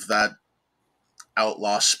of love that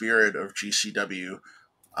outlaw spirit of GCW,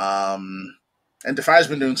 and Defy's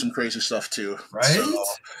been doing some crazy stuff too, right? So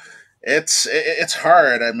it's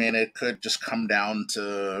hard. I mean, it could just come down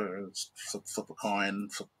to flip a coin,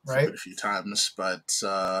 flip it a few times, but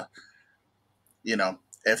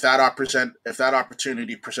if that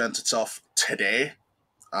opportunity presents itself today,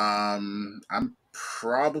 I'm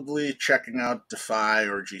probably checking out Defy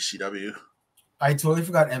or GCW. I totally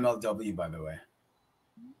forgot MLW, by the way.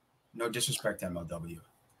 No disrespect to MLW.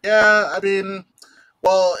 Yeah, I mean,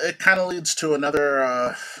 well, it kind of leads to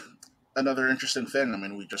another interesting thing. I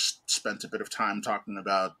mean, we just spent a bit of time talking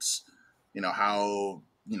about, how,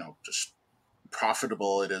 just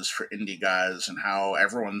profitable it is for indie guys and how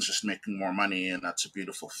everyone's just making more money, and that's a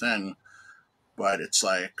beautiful thing. But it's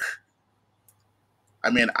like,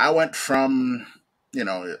 I mean, I went from,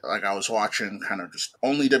 like I was watching kind of just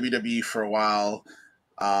only WWE for a while.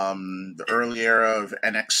 The early era of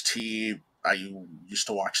NXT, I used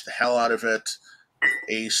to watch the hell out of it.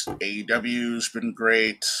 AEW's been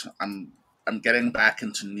great. I'm getting back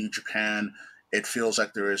into New Japan. It feels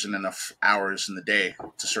like there isn't enough hours in the day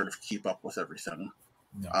to sort of keep up with everything.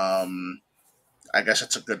 No. I guess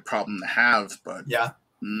it's a good problem to have, but yeah,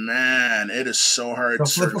 man, it is so hard.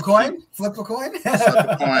 So flip a coin? Flip a coin? Flip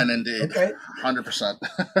a coin, indeed. Okay.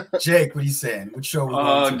 100%. Jake, what are you saying? Which show are we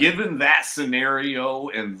going to? Given that scenario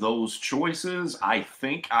and those choices, I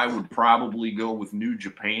think I would probably go with New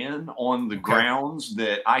Japan on the grounds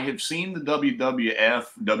that I have seen the WWF,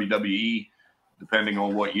 WWE, depending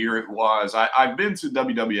on what year it was. I've been to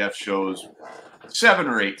WWF shows 7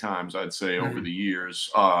 or 8 times, I'd say, over the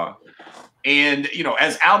years. And,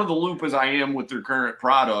 as out of the loop as I am with their current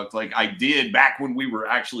product, like I did back when we were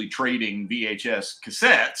actually trading VHS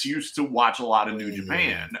cassettes, used to watch a lot of New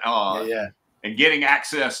Japan. And getting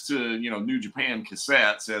access to, New Japan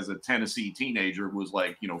cassettes as a Tennessee teenager was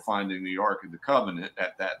like, finding the Ark of the Covenant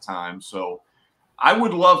at that time. So I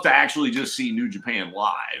would love to actually just see New Japan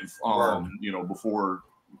live, before,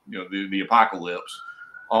 the apocalypse.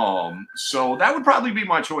 So that would probably be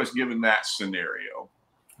my choice given that scenario.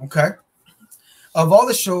 Okay. Of all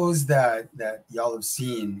the shows that y'all have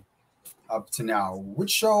seen up to now,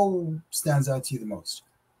 which show stands out to you the most?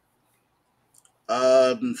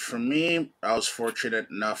 For me, I was fortunate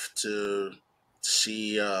enough to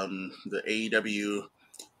see the AEW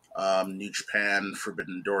New Japan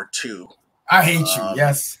Forbidden Door 2. I hate you,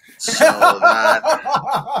 yes. So that...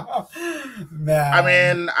 Man. I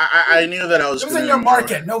mean, I knew that I was... It was in your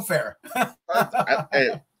market, no fair.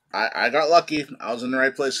 I got lucky. I was in the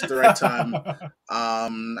right place at the right time. I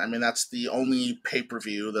mean, that's the only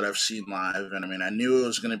pay-per-view that I've seen live. And I mean, I knew it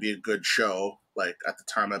was going to be a good show. Like at the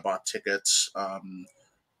time I bought tickets,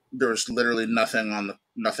 there was literally nothing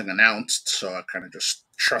announced. So I kind of just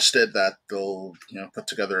trusted that they'll, put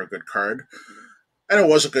together a good card. And it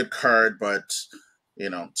was a good card, but,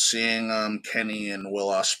 seeing Kenny and Will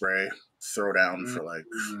Ospreay throwdown for like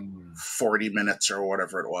 40 minutes or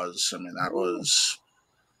whatever it was. I mean, that was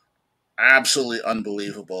absolutely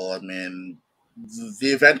unbelievable. I mean,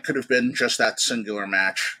 the event could have been just that singular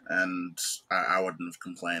match, and I wouldn't have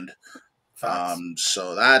complained.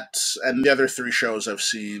 So that, and the other 3 shows I've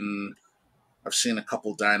seen a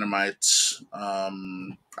couple Dynamites.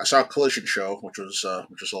 I saw a Collision show, which was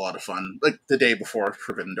a lot of fun, like the day before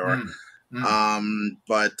Forbidden Door.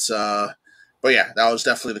 But yeah, that was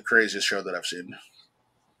definitely the craziest show that I've seen.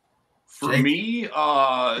 For me,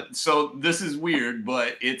 so this is weird,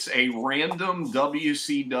 but it's a random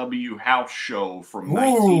WCW house show from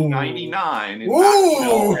 1999 in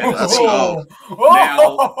Knoxville, Tennessee.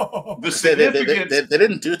 Now, the significance... They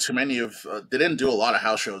didn't do too many of... they didn't do a lot of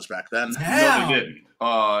house shows back then. No, they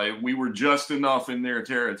didn't. We were just enough in their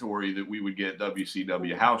territory that we would get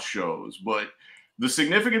WCW house shows, but the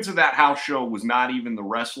significance of that house show was not even the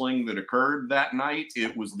wrestling that occurred that night.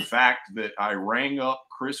 It was the fact that I rang up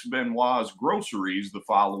Chris Benoit's groceries the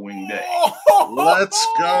following day. Let's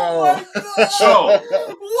go. So,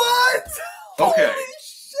 what? Okay. Holy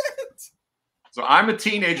shit. So I'm a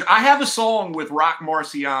teenager. I have a song with Rock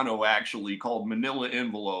Marciano, actually, called Manila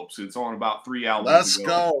Envelopes. It's on about 3 albums Let's ago.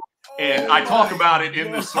 go. And I talk about it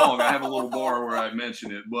in this song. I have a little bar where I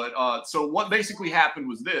mention it. But so what basically happened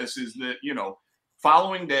was this, is that, you know,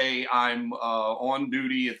 following day, I'm on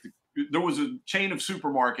duty at there was a chain of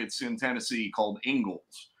supermarkets in Tennessee called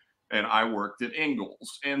Ingles, and I worked at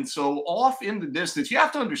Ingles. And so off in the distance, you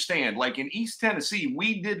have to understand, like in East Tennessee,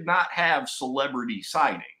 we did not have celebrity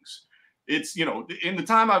sightings. It's, you know, in the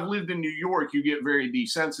time I've lived in New York, you get very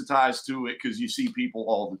desensitized to it because you see people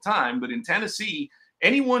all the time. But in Tennessee,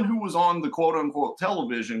 anyone who was on the quote unquote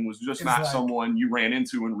television was just not someone you ran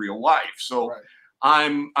into in real life. So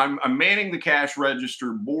I'm manning the cash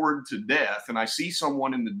register, bored to death, and I see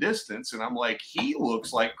someone in the distance, and I'm like, he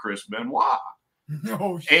looks like Chris Benoit.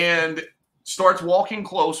 No shit. And starts walking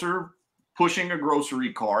closer, pushing a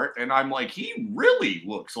grocery cart, and I'm like, he really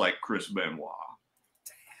looks like Chris Benoit.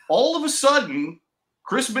 All of a sudden,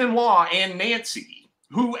 Chris Benoit and Nancy,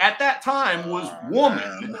 who at that time was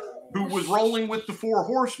Woman, who was rolling with the Four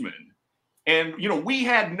Horsemen. And, you know, we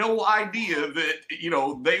had no idea that, you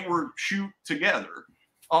know, they were shoot together.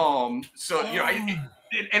 So, you know,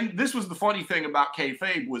 and this was the funny thing about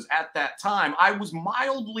kayfabe was at that time, I was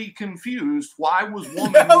mildly confused why was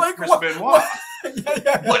Woman with Chris Benoit.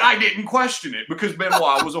 But I didn't question it because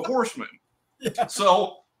Benoit was a horseman.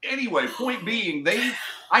 So anyway, point being,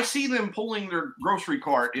 I see them pulling their grocery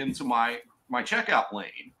cart into my checkout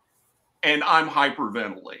lane, and I'm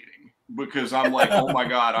hyperventilating. Because I'm like, oh my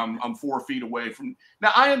God, I'm 4 feet away from.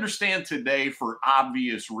 Now I understand today, for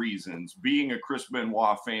obvious reasons, being a Chris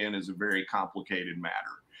Benoit fan is a very complicated matter,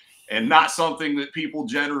 and not something that people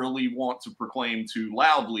generally want to proclaim too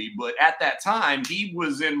loudly. But at that time, he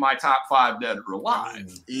was in my top 5 dead or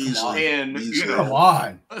alive. Easily. And you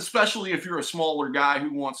know, especially if you're a smaller guy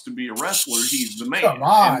who wants to be a wrestler, he's the man.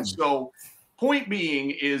 And so. Point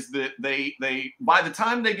being is that they by the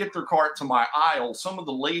time they get their cart to my aisle, some of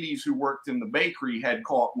the ladies who worked in the bakery had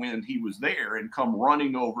caught wind he was there and come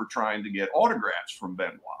running over trying to get autographs from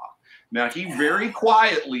Benoit. Now he very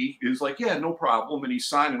quietly is like, yeah, no problem, and he's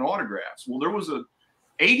signing autographs. Well, there was a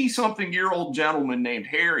 80-something-year-old gentleman named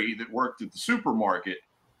Harry that worked at the supermarket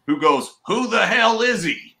who goes, "Who the hell is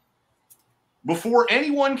he?" Before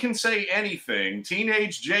anyone can say anything,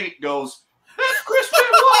 teenage Jake goes, "That's Chris Benoit."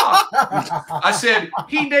 I said,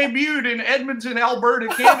 he debuted in Edmonton, Alberta,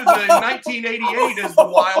 Canada in 1988 as the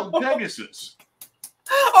Wild Pegasus.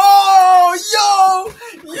 Oh,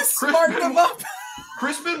 yo! You smartened him up.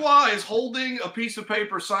 Chris Benoit is holding a piece of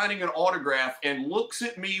paper, signing an autograph, and looks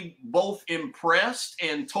at me both impressed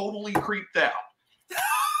and totally creeped out.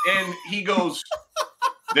 And he goes,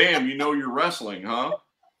 "Damn, you know you're wrestling, huh?"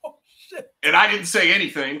 Oh, shit. And I didn't say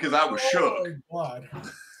anything because I was shook. God.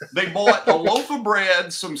 They bought a loaf of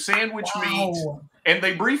bread, some sandwich meat, and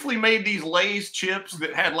they briefly made these Lay's chips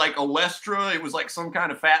that had like Olestra. It was like some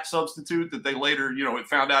kind of fat substitute that they later, you know, it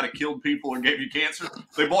found out it killed people or gave you cancer.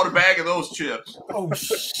 They bought a bag of those chips. Oh,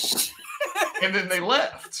 shit. And then they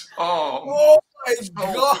left. Oh, my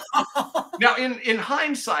God. Now, in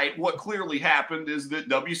hindsight, what clearly happened is that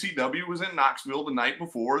WCW was in Knoxville the night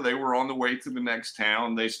before. They were on the way to the next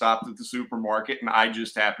town. They stopped at the supermarket, and I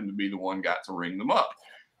just happened to be the one got to ring them up.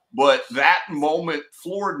 But that moment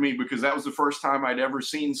floored me because that was the first time I'd ever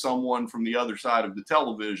seen someone from the other side of the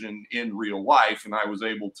television in real life, and I was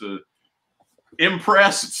able to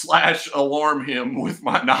impress / alarm him with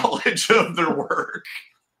my knowledge of their work.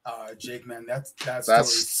 Jake, man, that's fire,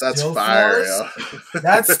 floors. yo.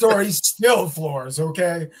 That story still floors.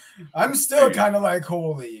 Okay, I'm still kind of like,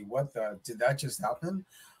 holy, what the? Did that just happen?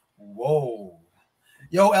 Whoa,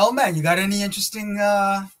 yo, L man, you got any interesting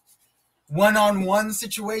one-on-one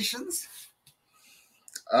situations?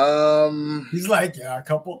 He's like, yeah, a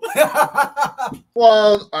couple.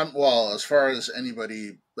 Well, as far as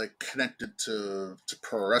anybody like connected to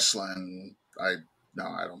pro wrestling, I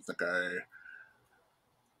don't think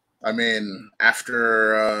I mean,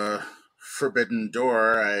 after Forbidden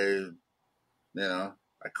Door, I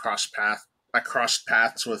crossed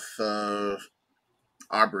paths with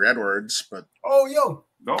Aubrey Edwards, but oh, yo,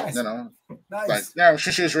 nice. Nice. Like,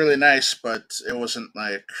 she was really nice, but it wasn't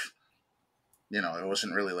like, it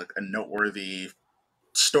wasn't really like a noteworthy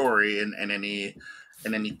story in any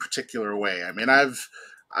particular way. I mean, I've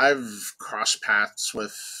crossed paths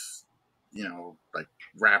with, like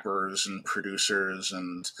rappers and producers,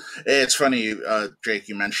 and it's funny, Jake,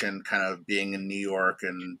 you mentioned kind of being in New York,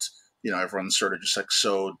 and everyone's sort of just like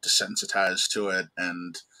so desensitized to it.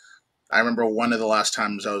 And I remember one of the last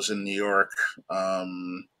times I was in New York, I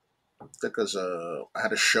think I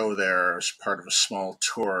had a show there as part of a small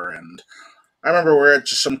tour, and I remember we're at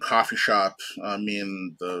just some coffee shop, me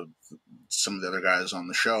and some of the other guys on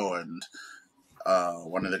the show, and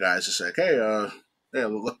one of the guys is like, "Hey,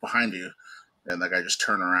 look behind you," and like I just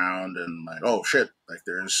turn around and like, oh shit, like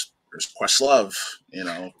there's Questlove,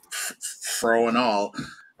 Fro and all,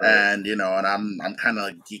 and and I'm kind of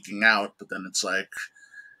like geeking out, but then it's like,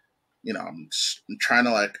 I'm trying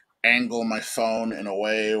to like angle my phone in a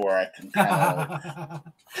way where I can kind of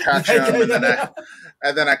catch him,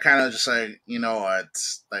 and then I kind of just like,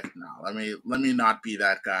 it's like, no, let me not be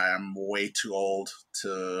that guy. I'm way too old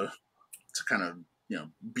to kind of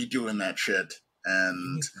be doing that shit,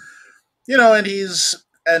 and I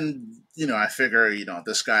figure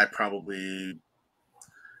this guy probably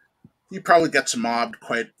gets mobbed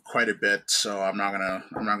quite a bit, so I'm not gonna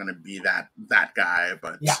be that guy,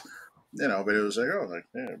 but yeah. But it was like, oh, like,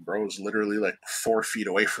 yeah, bro was literally like 4 feet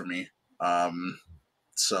away from me.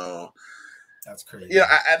 So that's crazy.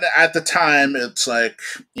 At the time, it's like,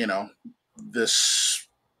 this.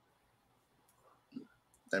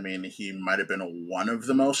 I mean, he might have been one of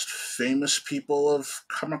the most famous people I've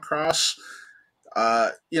come across.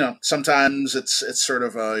 Sometimes it's sort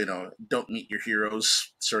of a don't meet your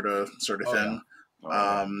heroes sort of thing.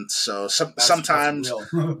 Yeah. So sometimes.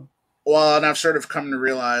 Well, and I've sort of come to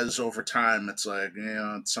realize over time, it's like,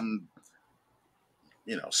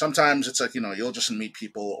 sometimes it's like, you'll just meet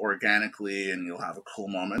people organically and you'll have a cool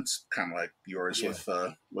moment, kind of like yours with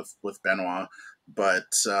Benoit. But,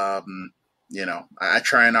 I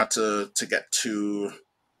try not to get too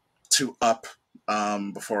up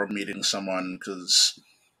before meeting someone, because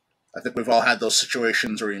I think we've all had those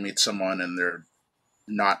situations where you meet someone and they're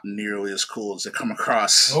not nearly as cool as they come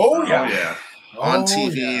across. Oh, yeah. On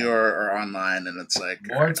TV or online, and it's like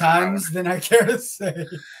more times than I care to say.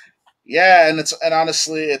 Yeah, and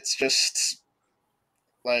honestly, it's just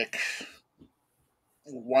like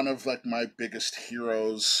one of like my biggest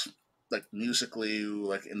heroes, like musically, who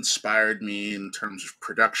like inspired me in terms of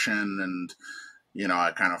production, and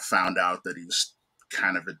I kind of found out that he was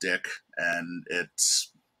kind of a dick, and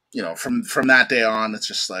it's from that day on, it's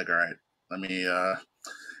just like, all right, let me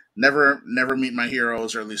never meet my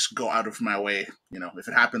heroes, or at least go out of my way. If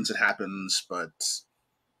it happens, it happens. But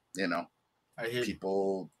I hear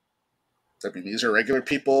people. I mean, these are regular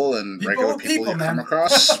people, and regular people you man. come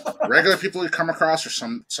across. Regular people you come across, or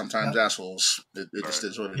sometimes assholes. It just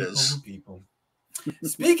is what it is. People.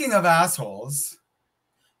 Speaking of assholes,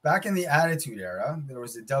 back in the Attitude Era, there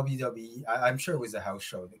was a WWE. I'm sure it was a house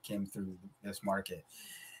show that came through this market,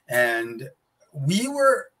 and we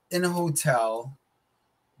were in a hotel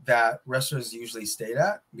that wrestlers usually stayed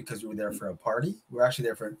at because we were there for a party. We were actually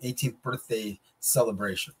there for an 18th birthday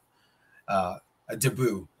celebration, a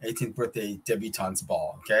debut, 18th birthday debutante's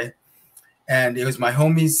ball, okay? And it was my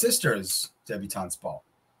homie's sister's debutante's ball.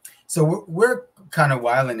 So we're kind of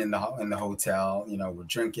wilding in the hotel, we're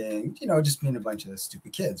drinking, just being a bunch of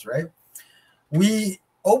stupid kids, right? We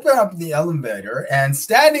open up the elevator, and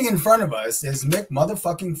standing in front of us is Mick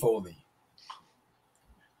motherfucking Foley.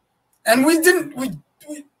 And we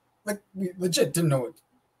legit didn't know what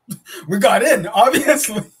we got in,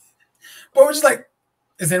 obviously. But we're just like,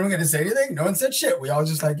 is anyone going to say anything? No one said shit. We all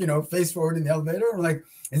just like, face forward in the elevator. We're like,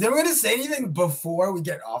 is anyone going to say anything before we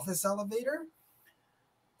get off this elevator?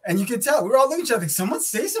 And you could tell, we were all looking at each other like, someone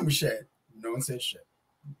say some shit. No one said shit.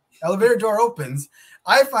 Elevator door opens.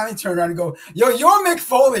 I finally turn around and go, yo, you're Mick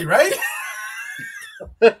Foley, right?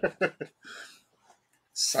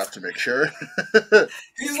 Just have to make sure.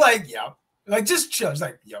 He's like, yep. Like, just chill. He's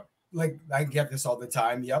like, yep. Like, I get this all the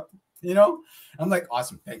time. Yep. You know? I'm like,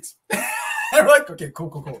 awesome. Thanks. And we're like, okay,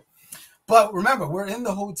 cool. But remember, we're in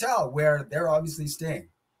the hotel where they're obviously staying.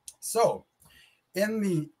 So in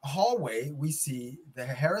the hallway, we see the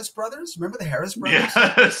Harris brothers. Remember the Harris brothers?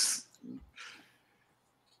 Yes.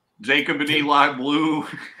 Jacob and Eli Blue,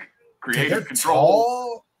 creative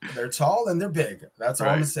control. They're tall and they're big. That's all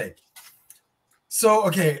I'm going to say. So,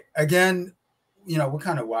 okay, again, you know, we're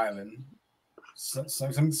kind of wilding. So,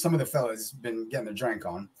 some of the fellas been getting their drink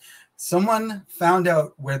on. Someone found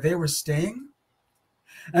out where they were staying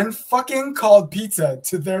and fucking called pizza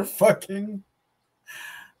to their fucking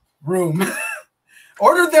room.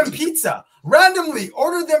 Ordered them pizza. Randomly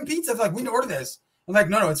ordered them pizza. Like, we didn't order this. I'm like,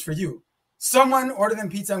 no, it's for you. Someone ordered them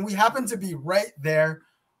pizza, and we happened to be right there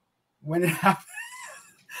when it happened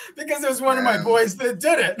because it was one of my boys that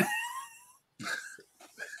did it.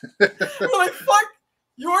 We're like, fuck,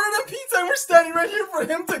 you ordered a pizza and we're standing right here for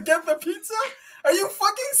him to get the pizza? Are you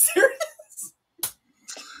fucking serious?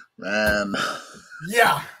 Man.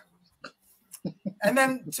 Yeah. And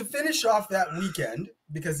then to finish off that weekend,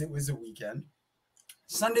 because it was a weekend,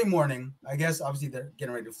 Sunday morning, I guess obviously they're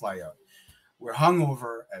getting ready to fly out. We're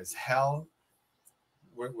hungover as hell.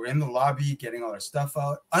 We're in the lobby getting all our stuff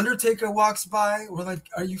out. Undertaker walks by. We're like,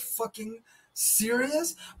 are you fucking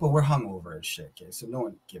serious? But we're hungover as shit, okay? So no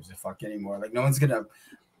one gives a fuck anymore. Like, no one's going to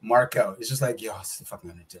mark out. It's just like, yo, it's the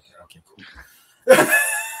fucking Undertaker. Okay, cool.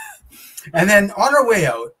 And then on our way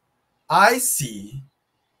out, I see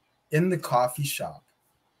in the coffee shop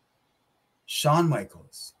Shawn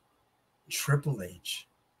Michaels, Triple H,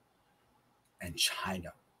 and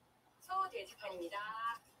China.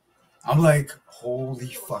 I'm like, holy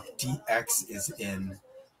fuck, DX is in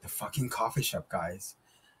the fucking coffee shop, guys.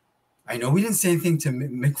 I know we didn't say anything to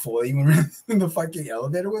Mick Foley when we were in the fucking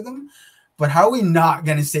elevator with him, but how are we not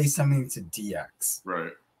going to say something to DX?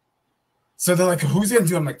 Right. So they're like, who's going to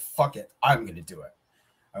do it? I'm like, fuck it, I'm going to do it.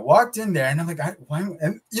 I walked in there and I'm like, why?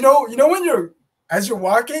 And you know when as you're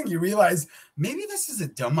walking, you realize maybe this is a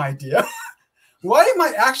dumb idea. Why am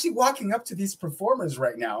I actually walking up to these performers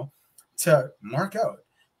right now to mark out?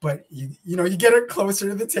 But you get it closer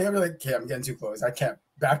to the table. You're like, okay, I'm getting too close. I can't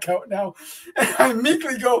back out now. And I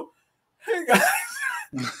meekly go, hey guys,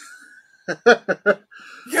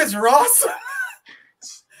 you guys are awesome.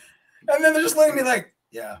 And then they're just letting me like,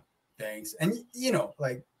 yeah, thanks. And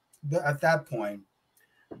like at that point,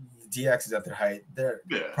 DX is at their height. They're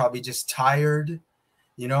probably just tired.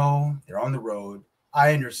 They're on the road.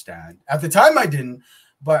 I understand. At the time, I didn't.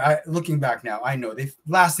 But looking back now, I know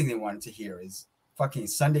last thing they wanted to hear is fucking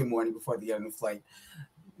Sunday morning before they get on the flight,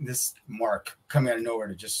 this mark coming out of nowhere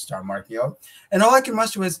to just start marking out. And all I can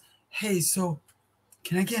muster was, hey, so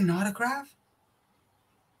can I get an autograph?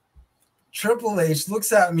 Triple H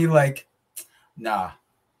looks at me like, nah.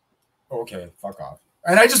 Okay, fuck off.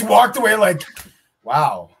 And I just walked away like,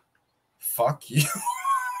 wow, fuck you.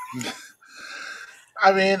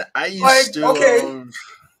 I mean, I used to. Okay.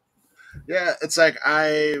 Yeah, it's like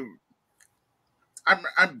I'm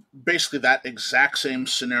basically that exact same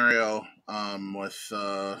scenario with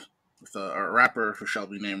a rapper who shall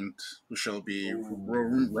remain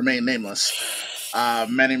nameless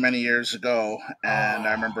many years ago, and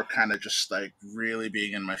I remember kind of just like really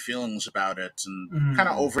being in my feelings about it, and kind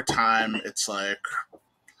of over time it's like,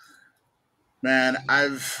 man,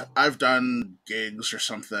 I've done gigs or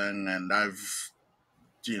something, and I've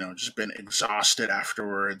just been exhausted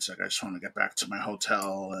afterwards. Like, I just want to get back to my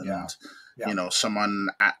hotel, and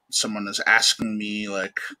someone is asking me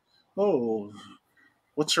like, oh,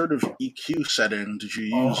 what sort of EQ setting did you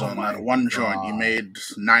use on that one joint you made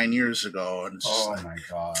 9 years ago? And it's just my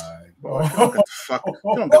god, boy, don't get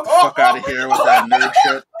the fuck out of here with that nerd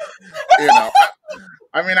shit.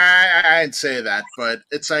 I mean, I'd say that, but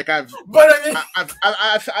it's like I've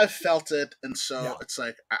felt it, and so it's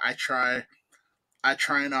like I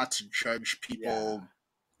try not to judge people,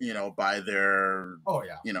 by their,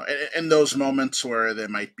 in those moments where they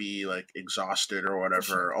might be like exhausted or whatever.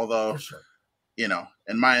 Sure. Although,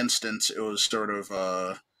 in my instance, it was sort of,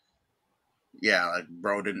 like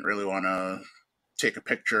bro didn't really want to take a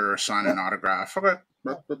picture or sign an autograph. Okay,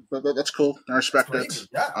 that's cool. I respect it.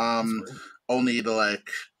 Yeah, only to like,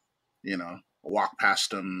 walk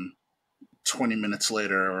past him 20 minutes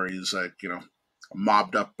later, or he's like,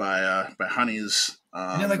 mobbed up by honeys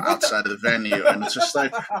outside of the venue, and it's just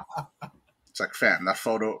like, it's like, fam, that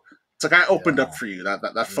photo, it's like I opened up for you.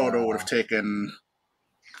 That photo would have taken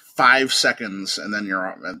 5 seconds, and then you're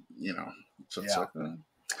on, so it's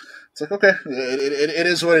like okay, it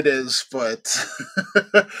is what it is, but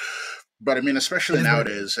But I mean, especially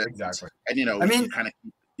nowadays, exactly. And you know, I mean,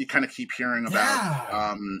 you kind of keep hearing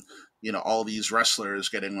about, you know, all these wrestlers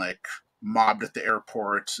getting like mobbed at the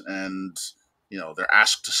airport, and you know, they're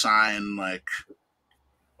asked to sign like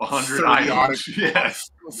 100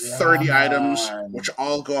 items, 30 items, which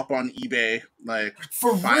all go up on eBay like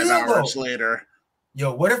for 5 real, hours though. later.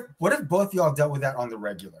 Yo, what if both y'all dealt with that on the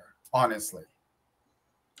regular? Honestly.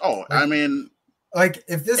 Oh, like, I mean, like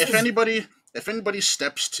if anybody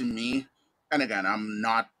steps to me, and again, I'm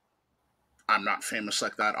not famous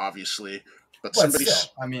like that, obviously, but somebody,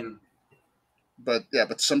 still, I mean,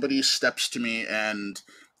 but somebody steps to me and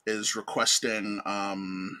is requesting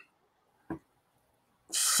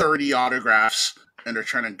 30 autographs, and they're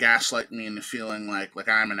trying to gaslight me into feeling like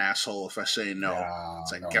I'm an asshole if I say no.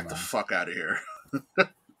 It's like, get the fuck out of here.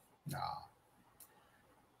 Nah.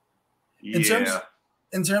 In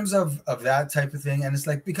terms of that type of thing, and it's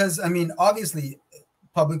like, because I mean, obviously,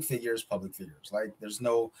 public figures. Like, there's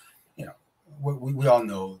no, you know, we all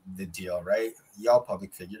know the deal, right? Y'all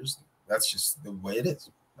public figures. That's just the way it is,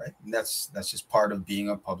 right? And that's just part of being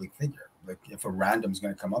a public figure. Like, if a random's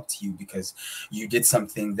going to come up to you because you did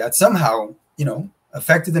something that somehow, you know,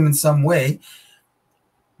 affected them in some way,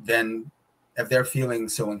 then if they're feeling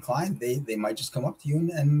so inclined, they might just come up to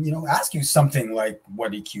you and you know, ask you something like,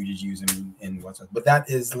 what EQ did you use in what's up? But that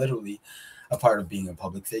is literally a part of being a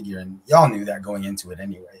public figure, and y'all knew that going into it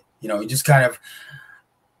anyway. You know, you just kind of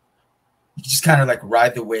like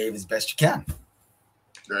ride the wave as best you can.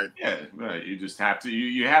 Right. Yeah, right. You just have to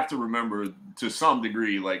you have to remember, to some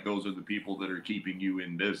degree, like, those are the people that are keeping you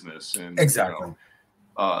in business, and exactly.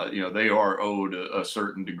 You know, they are owed a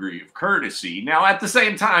certain degree of courtesy. Now, at the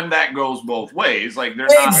same time, that goes both ways. Like, they're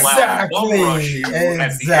not allowed to bum rush you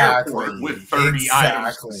at the airport with 30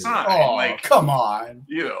 items to sign. Oh, like, come on.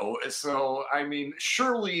 You know, so I mean,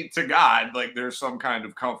 surely to God, like, there's some kind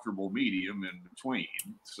of comfortable medium in between.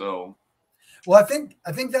 So, well, I think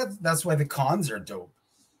that's why the cons are dope.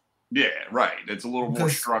 Yeah, right. It's a little more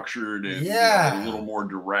structured and you know, a little more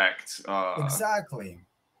direct. Exactly.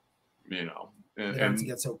 You know, and don't have to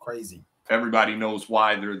get so crazy. Everybody knows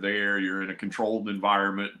why they're there. You're in a controlled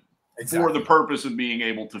environment for the purpose of being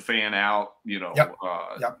able to fan out, you know,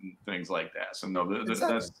 things like that. So no,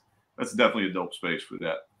 that's definitely a dope space for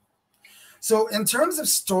that. So in terms of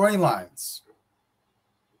storylines,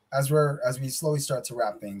 as we slowly start to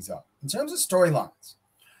wrap things up, in terms of storylines,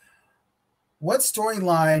 what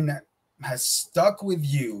storyline has stuck with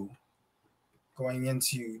you going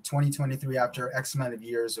into 2023 after X amount of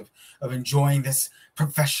years of enjoying this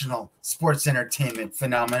professional sports entertainment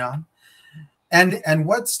phenomenon? And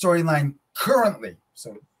what storyline currently,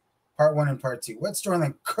 so part 1 and part 2, what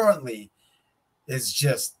storyline currently is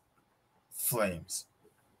just flames?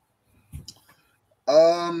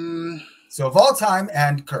 So of all time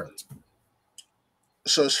and current.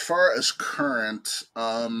 So as far as current,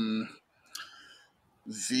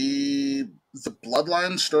 the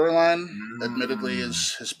Bloodline storyline, admittedly,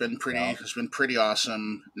 has been pretty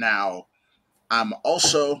awesome. Now, I'm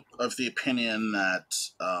also of the opinion that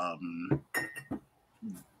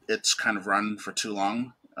it's kind of run for too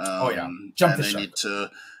long. Jump the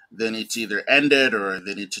shark. They need to either end it or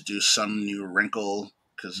they need to do some new wrinkle,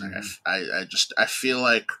 because I feel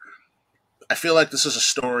like this is a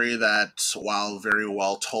story that, while very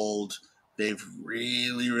well told, they've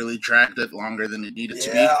really dragged it longer than it needed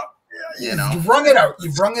to be. You know, you've wrung it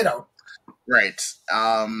out. Right.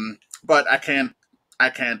 But I can't,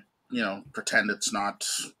 you know, pretend it's not.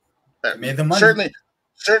 Made the money.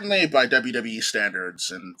 Certainly by WWE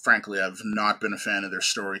standards, and frankly, I've not been a fan of their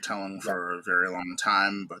storytelling for a very long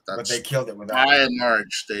time. But they killed it with that. By and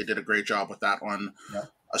large, they did a great job with that one. Yeah.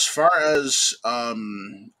 As far as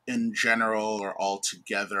in general or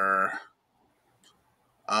altogether,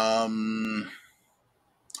 I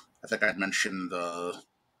think I'd mentioned the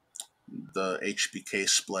HBK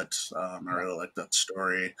split. I really like that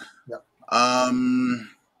story. Yeah.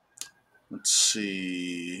 Let's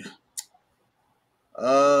see.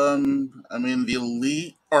 I mean, the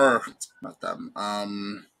Elite, or not them. I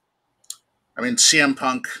mean, CM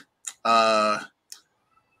Punk.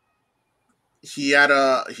 He had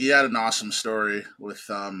an awesome story with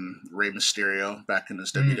Rey Mysterio back in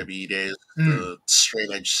his WWE days, the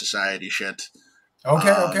Straight Edge Society shit. Okay.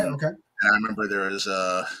 And I remember there's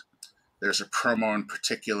a promo in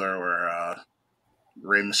particular where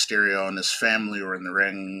Rey Mysterio and his family were in the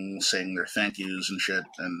ring saying their thank yous and shit,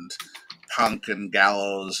 and Punk and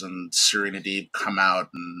Gallows and Serena Deeb come out,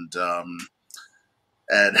 and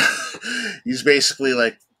he's basically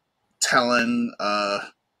like telling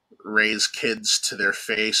raise kids to their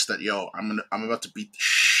face that, yo, I'm about to beat the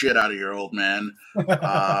shit out of your old man.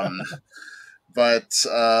 But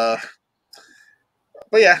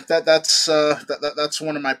yeah, that's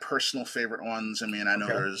one of my personal favorite ones. I mean, I know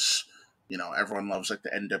there's, everyone loves like the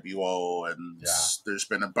NWO, and there's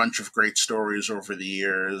been a bunch of great stories over the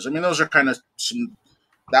years. I mean, those are kind of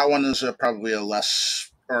that one is probably a less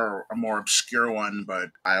or a more obscure one, but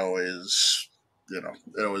I always, it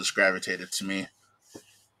always gravitated to me.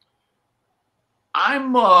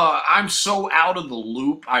 I'm so out of the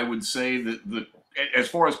loop. I would say that as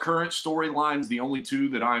far as current storylines, the only two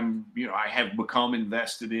that I have become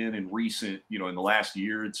invested in recent, in the last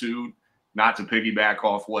year or two, not to piggyback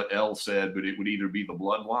off what Elle said, but it would either be the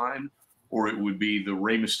Bloodline or it would be the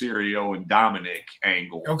Rey Mysterio and Dominic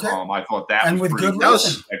angle. Okay. I thought that and was with pretty good well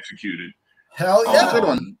reason. executed. Hell yeah. Good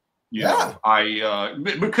one.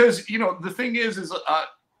 Because, the thing is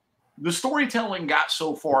the storytelling got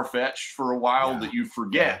so far-fetched for a while that you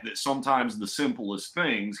forget that sometimes the simplest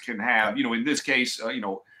things can have, in this case,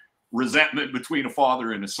 resentment between a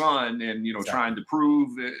father and a son and, trying to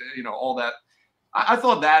prove, all that. I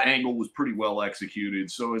thought that angle was pretty well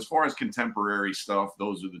executed. So as far as contemporary stuff,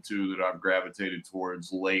 those are the two that I've gravitated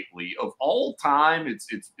towards lately. Of all time, it's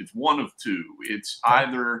one of two. It's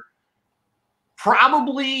either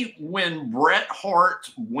probably when Bret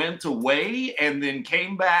Hart went away and then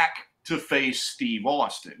came back to face Steve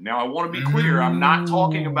Austin. Now, I want to be clear. I'm not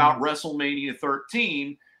talking about WrestleMania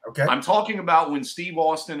 13. Okay. I'm talking about when Steve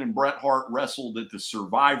Austin and Bret Hart wrestled at the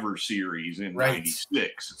Survivor Series in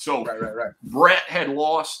 '96. So Bret had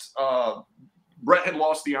lost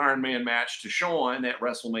the Iron Man match to Shawn at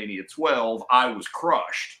WrestleMania 12. I was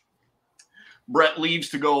crushed. Bret leaves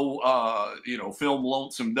to go, film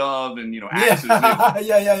Lonesome Dove and, acts as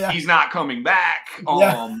if he's not coming back.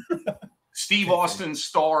 Steve Austin's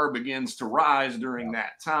star begins to rise during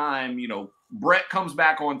that time. Bret comes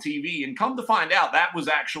back on TV, and come to find out that was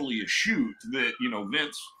actually a shoot that,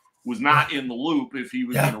 Vince was not in the loop if he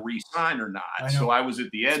was going to re-sign or not. So I was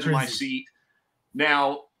at the edge of my seat.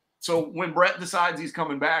 Now, so when Bret decides he's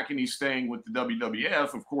coming back and he's staying with the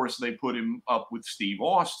WWF, of course, they put him up with Steve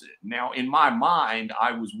Austin. Now, in my mind,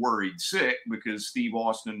 I was worried sick because Steve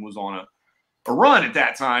Austin was on a run at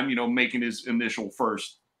that time, making his initial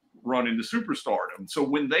first run into superstardom. So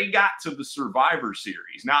when they got to the Survivor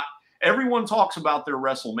Series, now everyone talks about their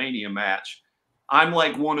WrestleMania match. I'm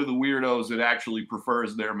like one of the weirdos that actually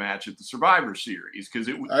prefers their match at the Survivor Series because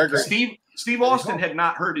it was Steve Austin had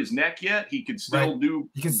not hurt his neck yet. He could still do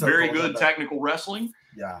very good technical wrestling.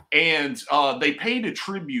 Yeah. And they paid a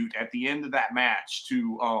tribute at the end of that match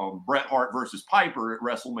to Bret Hart versus Piper at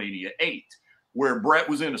WrestleMania 8, where Bret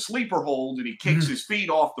was in a sleeper hold and he kicks his feet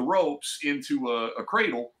off the ropes into a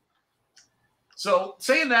cradle. So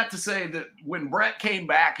saying that to say that when Bret came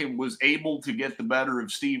back and was able to get the better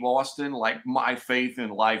of Steve Austin, like my faith in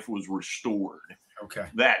life was restored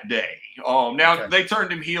that day. They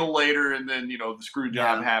turned him heel later and then, the screw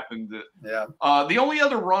job happened. The only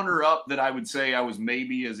other runner-up that I would say I was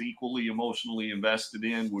maybe as equally emotionally invested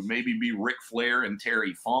in would maybe be Ric Flair and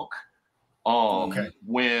Terry Funk.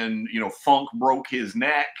 When, Funk broke his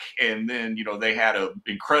neck and then, they had an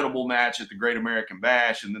incredible match at the Great American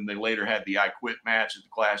Bash. And then they later had the I Quit match at the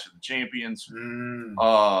Clash of the Champions.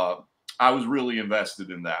 I was really invested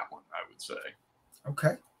in that one, I would say.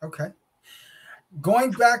 Okay.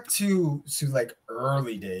 Going back to like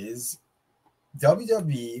early days,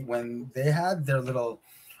 WWE, when they had their little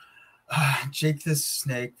Jake the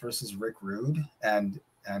Snake versus Rick Rude and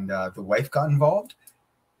the wife got involved.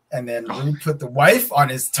 And then Rude put the wife on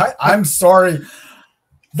his I'm sorry.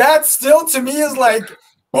 That still to me is like,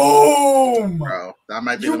 boom. Bro, that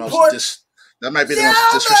might be the most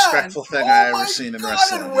disrespectful thing I ever seen in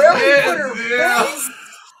wrestling.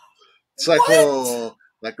 It's like, whoa,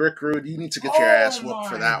 like Rick Rude, you need to get your ass whooped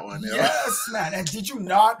for that one. Yes, man. And did you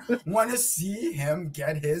not want to see him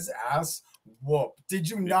get his ass whooped? Did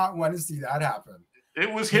you not want to see that happen? It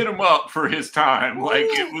was hit him up for his time. Like,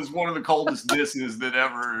 it was one of the coldest disses that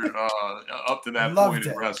ever, up to that point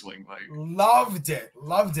in wrestling. Like, loved it.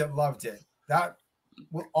 That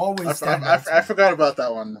will always stand out. I forgot about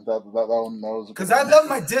that one. That one was because I love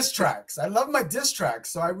my diss tracks.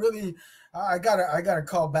 So I really, I gotta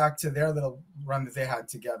call back to their little run that they had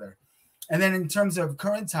together. And then in terms of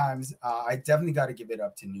current times, I definitely got to give it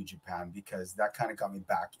up to New Japan because that kind of got me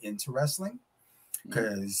back into wrestling.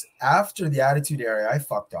 Because after the Attitude Era, I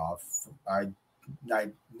fucked off. I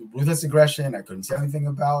ruthless aggression, I couldn't say anything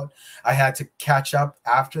about. I had to catch up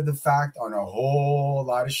after the fact on a whole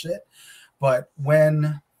lot of shit. But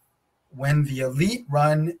when when the elite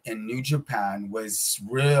run in New Japan was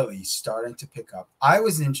really starting to pick up, I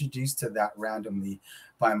was introduced to that randomly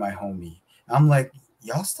by my homie. I'm like,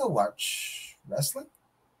 y'all still watch wrestling?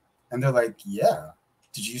 And they're like, yeah.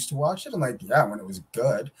 Did you used to watch it? I'm like, yeah, when it was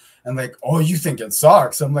good. And like, oh, you think it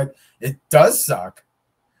sucks? I'm like, it does suck.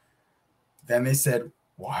 Then they said,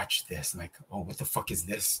 watch this. I'm like, oh, what the fuck is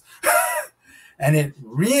this? And it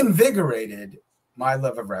reinvigorated my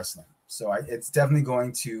love of wrestling. So it's definitely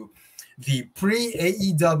going to the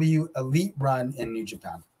pre-AEW elite run in New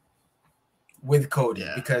Japan with Cody,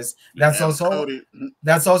 because that's also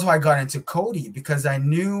how I got into Cody, because I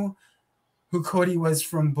knew who Cody was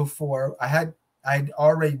from before. I'd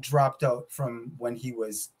already dropped out from when he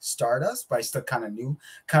was Stardust, but I still kind of knew,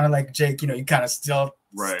 kind of like Jake, you kind of still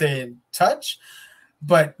stay in touch.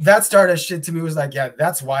 But that Stardust shit to me was like, yeah,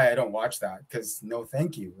 that's why I don't watch that, because no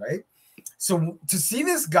thank you, right? So to see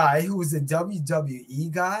this guy who was a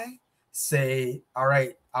WWE guy say, all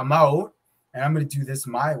right, I'm out and I'm going to do this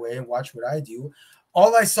my way and watch what I do.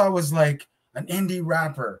 All I saw was like an indie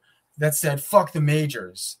rapper that said, fuck the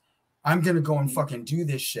majors. I'm going to go and fucking do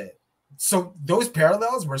this shit. So those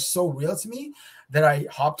parallels were so real to me that I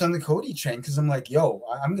hopped on the Cody train, because I'm like, yo,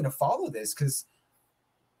 I'm going to follow this, because,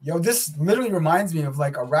 yo, this literally reminds me of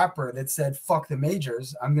like a rapper that said, fuck the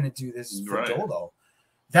majors. I'm going to do this for Dolo.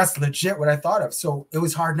 That's legit what I thought of. So it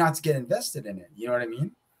was hard not to get invested in it. You know what I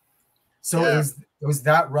mean? So it was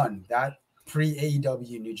that run, that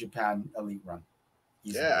pre-AEW New Japan elite run.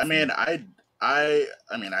 Yeah, I mean, I'd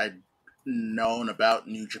known about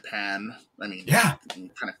New Japan. I mean, yeah, you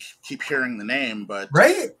kind of keep hearing the name, but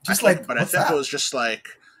right, I think it was just like,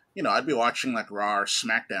 I'd be watching like Raw or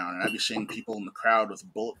SmackDown, and I'd be seeing people in the crowd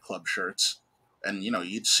with Bullet Club shirts, and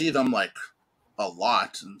you'd see them like a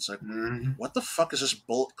lot, and it's like, what the fuck is this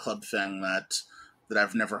Bullet Club thing that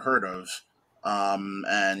I've never heard of?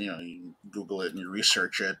 And you Google it and you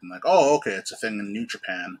research it, and like, oh, okay, it's a thing in New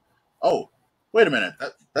Japan. Oh, wait a minute,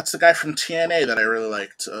 that's the guy from TNA that I really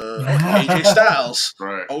liked. AJ Styles.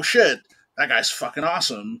 Right. Oh shit, that guy's fucking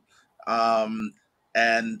awesome.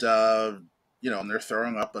 And they're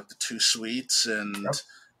throwing up like the two sweets, and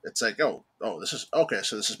it's like, oh, this is okay.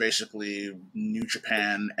 So this is basically New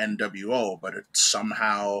Japan NWO, but it's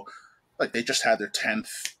somehow like they just had their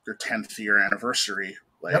 10th year anniversary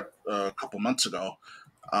a couple months ago,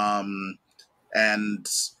 and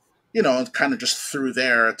kind of just through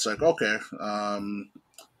there, it's like, okay,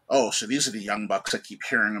 so these are the young bucks I keep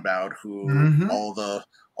hearing about, who all the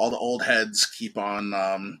old heads keep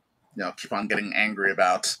on getting angry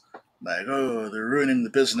about. Like, oh, they're ruining the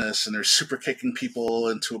business and they're super kicking people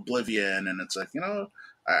into oblivion. And it's like,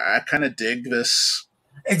 I kind of dig this.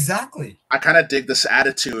 Exactly. I kind of dig this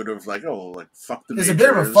attitude of like, oh, like, fuck the majors. It's a bit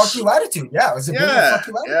of a fuck you attitude. Yeah, it was a bit of a fuck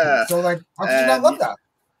you attitude. Yeah. So, like, how could you not love that?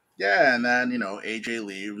 Yeah, and then, AJ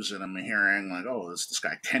leaves, and I'm hearing like, oh, this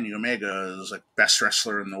guy Kenny Omega is like best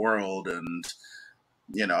wrestler in the world. And,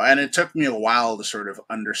 and it took me a while to sort of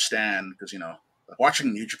understand, because,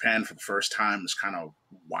 watching New Japan for the first time is kind of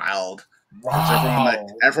wild. Wow.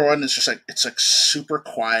 Everyone is just like, it's like super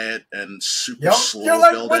quiet and super slow. You're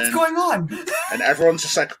like, building. What's going on? And everyone's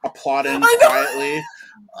just like applauding quietly.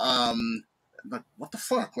 Like, what the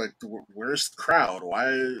fuck? Like, where's the crowd?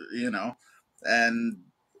 Why,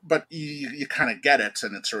 but you kind of get it,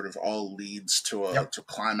 and it sort of all leads to a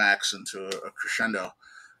climax and to a crescendo.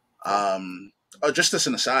 Just as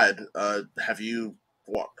an aside, have you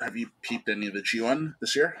peeped any of the G1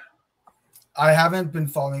 this year? I haven't been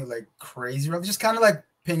following like crazy. Just kind of like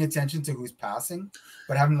paying attention to who's passing,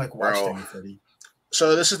 but haven't like watched anything.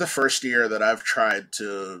 So this is the first year that I've tried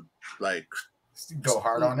to like go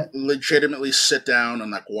hard on it, legitimately sit down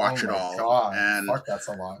and like watch it all. God. And fuck, that's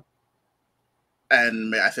a lot.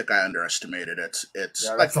 And I think I underestimated it. It's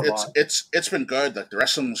been good. Like, the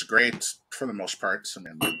wrestling's great for the most part. I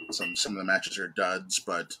mean, some of the matches are duds,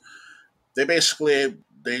 but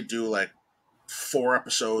they do like 4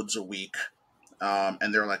 episodes a week,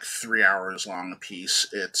 and they're like 3 hours long a piece.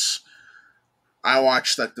 I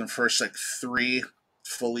watched like the first like 3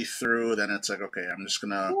 fully through. Then it's like, okay, I'm just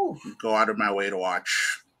gonna go out of my way to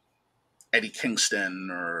watch Eddie Kingston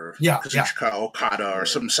or Kazuchika Okada or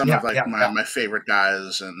some of like my favorite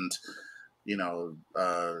guys, and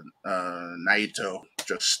Naito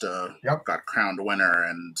just got crowned winner,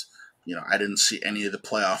 and I didn't see any of the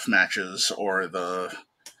playoff matches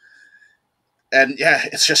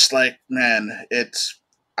it's just like, man,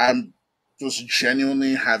 I was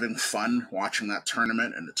genuinely having fun watching that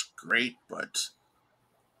tournament, and it's great, but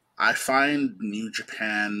I find New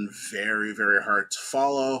Japan very, very hard to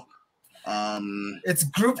follow. It's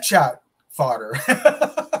group chat fodder.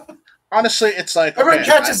 honestly, it's like everyone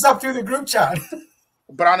catches up through the group chat.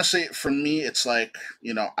 But honestly, for me, it's like,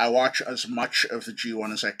 I watch as much of the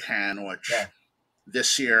G1 as I can, which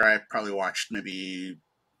this year I probably watched maybe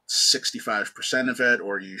 65% of it,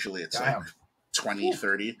 or usually it's like 20,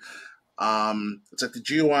 30. It's like the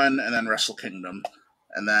G1 and then Wrestle Kingdom.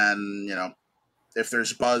 And then, if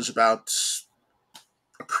there's buzz about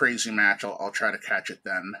a crazy match, I'll try to catch it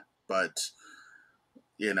then. But,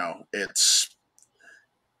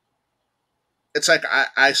 it's like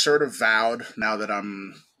I sort of vowed, now that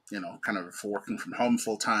I'm, kind of working from home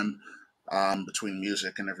full time, between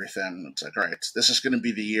music and everything. It's like, all right, this is going to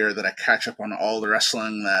be the year that I catch up on all the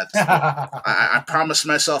wrestling that I promised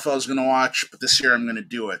myself I was going to watch, but this year I'm going to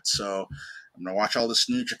do it. So I'm going to watch all this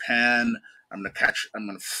New Japan. I'm going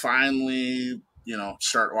to finally,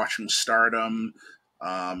 start watching Stardom,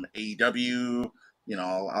 AEW.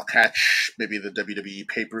 I'll catch maybe the WWE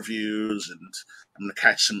pay-per-views, and I'm going to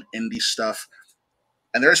catch some indie stuff.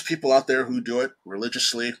 And there's people out there who do it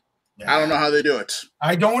religiously. Yeah. I don't know how they do it.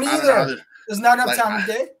 I don't either. There's not enough time of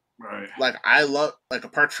day. Right. Like, I love,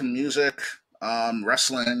 apart from music,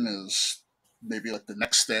 wrestling is maybe like the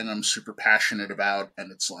next thing I'm super passionate about.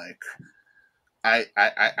 And it's like, I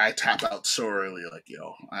tap out so early. Like,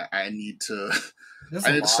 I need to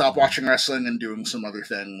stop watching wrestling and doing some other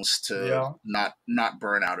things to not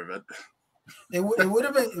burn out of it. It would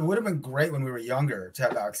have been great when we were younger to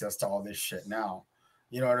have access to all this shit now.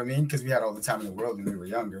 You know what I mean? Because we had all the time in the world when we were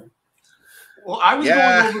younger. Well, I was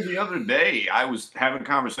going over the other day. I was having a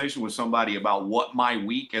conversation with somebody about what my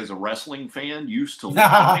week as a wrestling fan used to look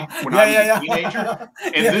like when I was a teenager.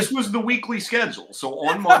 And this was the weekly schedule. So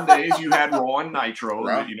on Mondays, you had Raw and Nitro.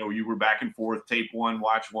 That, you were back and forth, tape one,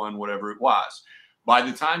 watch one, whatever it was. By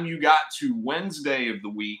the time you got to Wednesday of the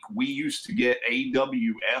week, we used to get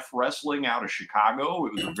AWF wrestling out of Chicago.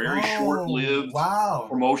 It was a very short-lived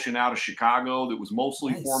promotion out of Chicago that was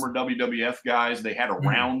mostly former WWF guys. They had a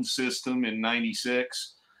round system in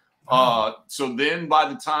 '96. So then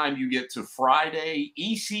by the time you get to Friday,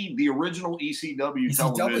 the original ECW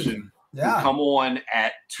television would come on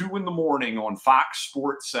at 2 in the morning on Fox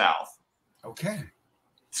Sports South. Okay.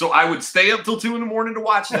 So I would stay up till 2 in the morning to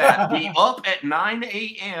watch that. Be up at 9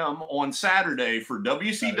 a.m. on Saturday for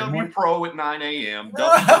WCW Pro at 9 a.m.,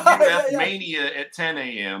 WWF Mania at 10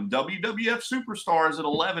 a.m., WWF Superstars at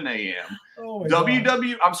 11 a.m.,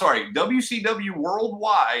 WCW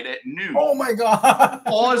Worldwide at noon. Oh my God.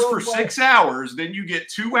 Pause for 6 hours. Then you get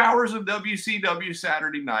 2 hours of WCW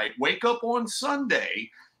Saturday night. Wake up on Sunday.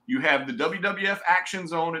 You have the WWF Action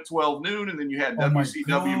Zone at 12 noon, and then you had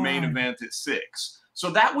WCW Main Event at 6. So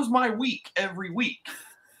that was my week every week.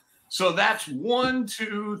 So that's 1,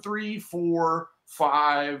 2, 3, 4,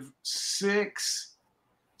 5, 6,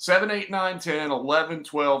 7, 8, 9, 10, 11,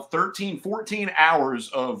 12, 13, 14 hours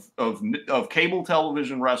of cable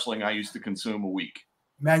television wrestling I used to consume a week.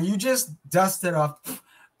 Man, you just dusted off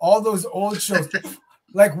all those old shows.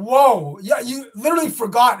 Like, whoa. Yeah, you literally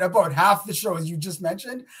forgot about half the shows you just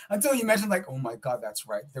mentioned until you mentioned, like, oh my God, that's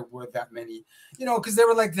right. There were that many, because they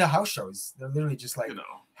were like the house shows. They're literally just like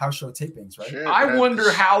house show tapings, right? Shit, I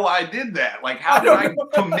wonder how I did that. Like, how did I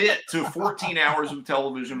commit to 14 hours of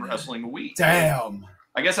television wrestling a week? Damn.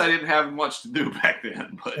 I guess I didn't have much to do back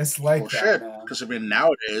then, but it's like that, because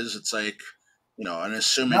nowadays it's like, and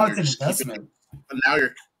assuming now you're just keeping it, but now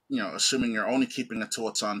you're, assuming you're only keeping it to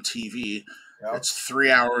what's on TV. Yep. It's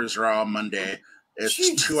 3 hours Raw Monday.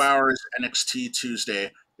 It's 2 hours NXT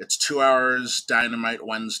Tuesday. It's 2 hours Dynamite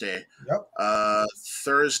Wednesday. Yep.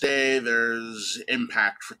 Thursday there's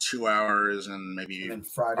Impact for 2 hours and maybe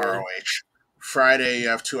Friday. ROH. Friday you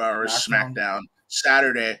have 2 hours SmackDown.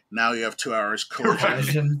 Saturday now you have 2 hours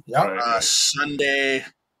Collision. Yep. Sunday.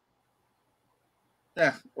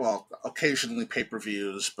 Yeah, well, occasionally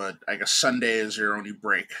pay-per-views, but I guess Sunday is your only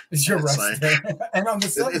break. It's your rest day. And on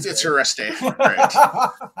the it's your rest day,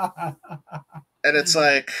 right? And it's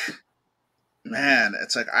like, man,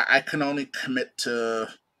 it's like I can only commit to,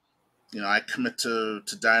 I commit to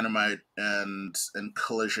Dynamite and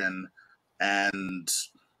Collision, and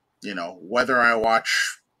whether I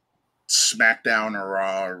watch SmackDown or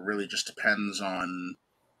Raw really just depends on,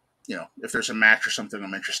 if there's a match or something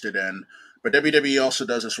I'm interested in. But WWE also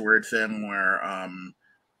does this weird thing where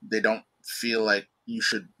they don't feel like you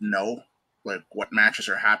should know like what matches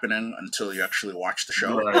are happening until you actually watch the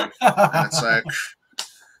show. Right. And it's like,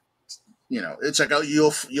 it's like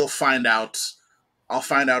you'll find out. I'll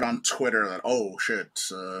find out on Twitter that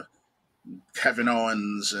Kevin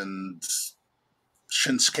Owens and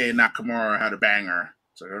Shinsuke Nakamura had a banger.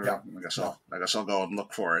 So I guess I'll go and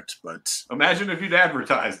look for it. But imagine if you'd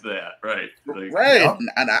advertised that, right? Like, right.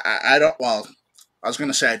 And I don't. Well, I was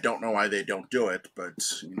going to say I don't know why they don't do it, but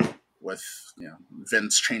you know, with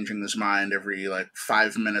Vince changing his mind every like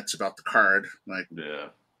 5 minutes about the card, like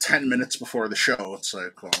 10 minutes before the show, it's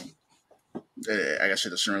like, well, I guess it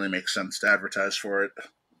doesn't really make sense to advertise for it.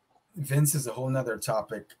 Vince is a whole nother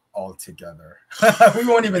topic altogether. We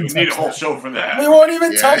won't even need a whole show for that. We won't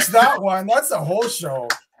even touch that one. That's a whole show.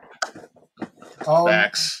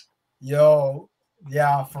 Facts. Yo,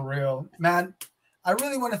 yeah, for real, man. I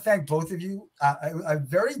really want to thank both of you. I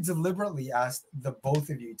very deliberately asked the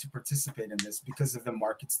both of you to participate in this because of the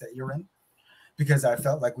markets that you're in, because I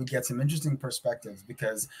felt like we get some interesting perspectives,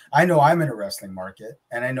 because I know I'm in a wrestling market,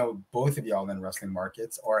 and I know both of y'all in wrestling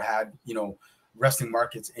markets or had, you know, wrestling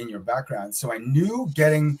markets in your background. So I knew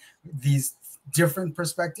getting these different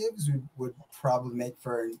perspectives would probably make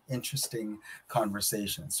for an interesting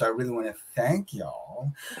conversation. So I really want to thank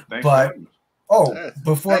y'all.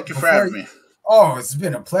 Before thank you for having me. Oh, it's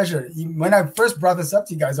been a pleasure. When I first brought this up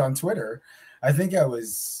to you guys on Twitter, I think I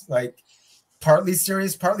was like partly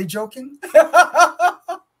serious, partly joking.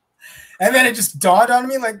 And then it just dawned on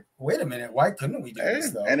me, like, wait a minute, why couldn't we do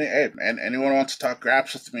this though? And anyone wants to talk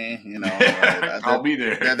graps with me, you know, I'll be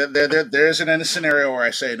there. There isn't any scenario where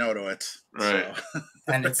I say no to it. Right. So.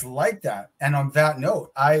 And it's like that. And on that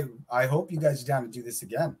note, I hope you guys are down to do this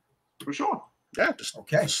again. For sure. Yeah, just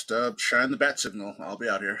shine the bat signal. I'll be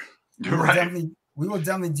out here. We will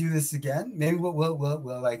definitely do this again. Maybe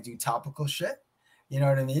we'll like do topical shit. You know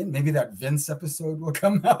what I mean? Maybe that Vince episode will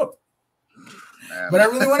come out. But I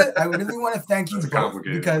really want to thank you both,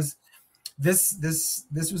 because this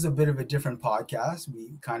was a bit of a different podcast.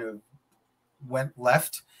 We kind of went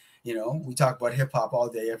left, you know, we talk about hip hop all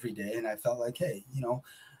day, every day. And I felt like, hey, you know,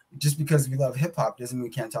 just because we love hip hop doesn't mean we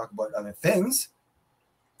can't talk about other things.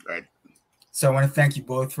 Right. So I want to thank you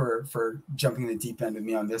both for jumping the deep end with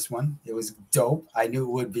me on this one. It was dope. I knew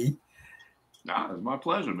it would be. Nah, it's my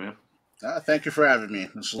pleasure, man. Thank you for having me.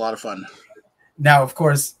 It was a lot of fun. Now, of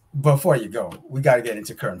course, before you go, we got to get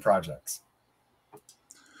into current projects.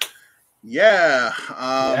 Yeah.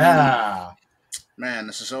 Man,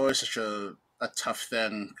 this is always such a tough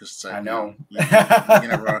thing, because like, I know. You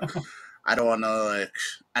never, I don't want to like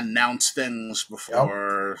announce things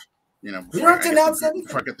before. Yep. You know, we don't have to announce anything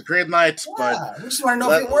before I get the green light, but we just want to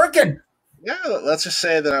know if you're working. Yeah, let's just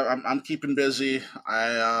say that I'm keeping busy.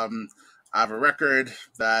 I have a record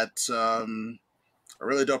that a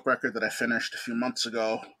really dope record that I finished a few months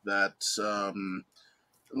ago. That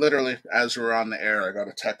literally, as we're on the air, I got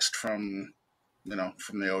a text from the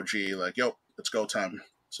OG like, "Yo, it's go time."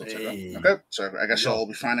 So it's like, okay, so I guess you'll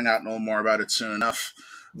be finding out no more about it soon enough.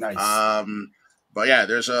 Nice. But yeah,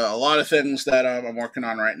 there's a lot of things that I'm working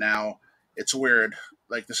on right now. It's weird.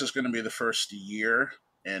 Like, this is going to be the first year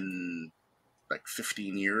in like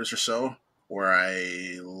 15 years or so where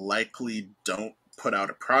I likely don't put out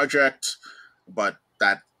a project, but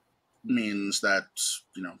that means that,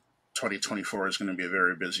 2024 is going to be a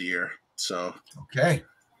very busy year. So okay,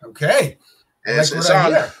 it's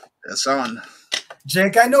on. It's on.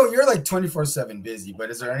 Jake, I know you're like 24/7 busy,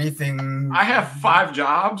 but is there anything? I have 5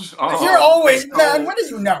 jobs. You're always, man. When are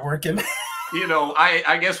you not working?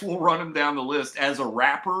 I guess we'll run them down the list. As a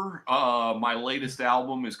rapper, my latest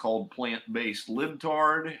album is called Plant-Based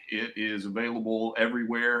Libtard. It is available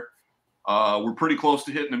everywhere. We're pretty close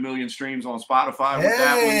to hitting 1 million streams on Spotify with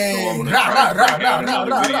that one, so I'm going to try to crank out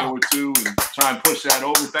another video or two and try and push that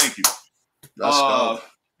over. Thank you. Let's go.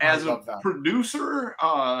 As a producer,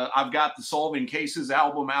 I've got the Solving Cases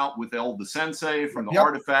album out with El the Sensei from the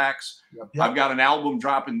Artifacts. I've got an album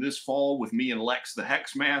dropping this fall with me and Lex the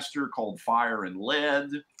Hexmaster called Fire and Lead.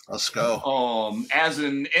 Let's go. As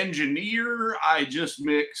an engineer, I just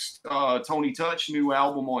mixed Tony Touch new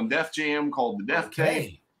album on Def Jam called The Def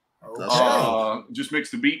Tape. Just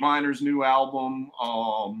mixed the Beat Miners new album.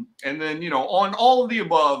 And then, on all of the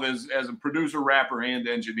above as a producer, rapper, and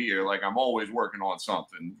engineer, like I'm always working on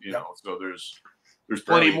something, so there's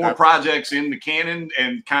plenty more projects in the canon,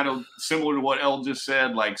 and kind of similar to what El just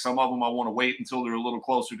said, like some of them I want to wait until they're a little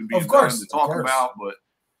closer to being done to talk about, but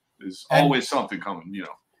there's always something coming,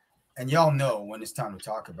 And y'all know when it's time to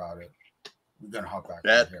talk about it, we're going to hop back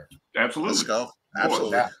right here. Absolutely. Let's go.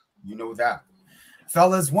 Absolutely. You know that.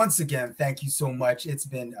 Fellas, once again, thank you so much. It's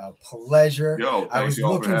been a pleasure. I was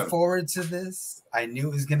looking forward to this. I knew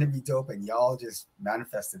it was going to be dope, and y'all just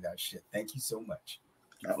manifested that shit. Thank you so much.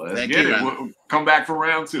 Let's get it. We'll come back for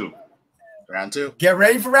round 2. Round 2. Get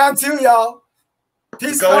ready for round 2, y'all.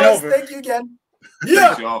 Peace, guys. Thank you again. Yeah.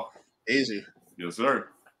 Thanks, y'all. Easy. Yes, sir.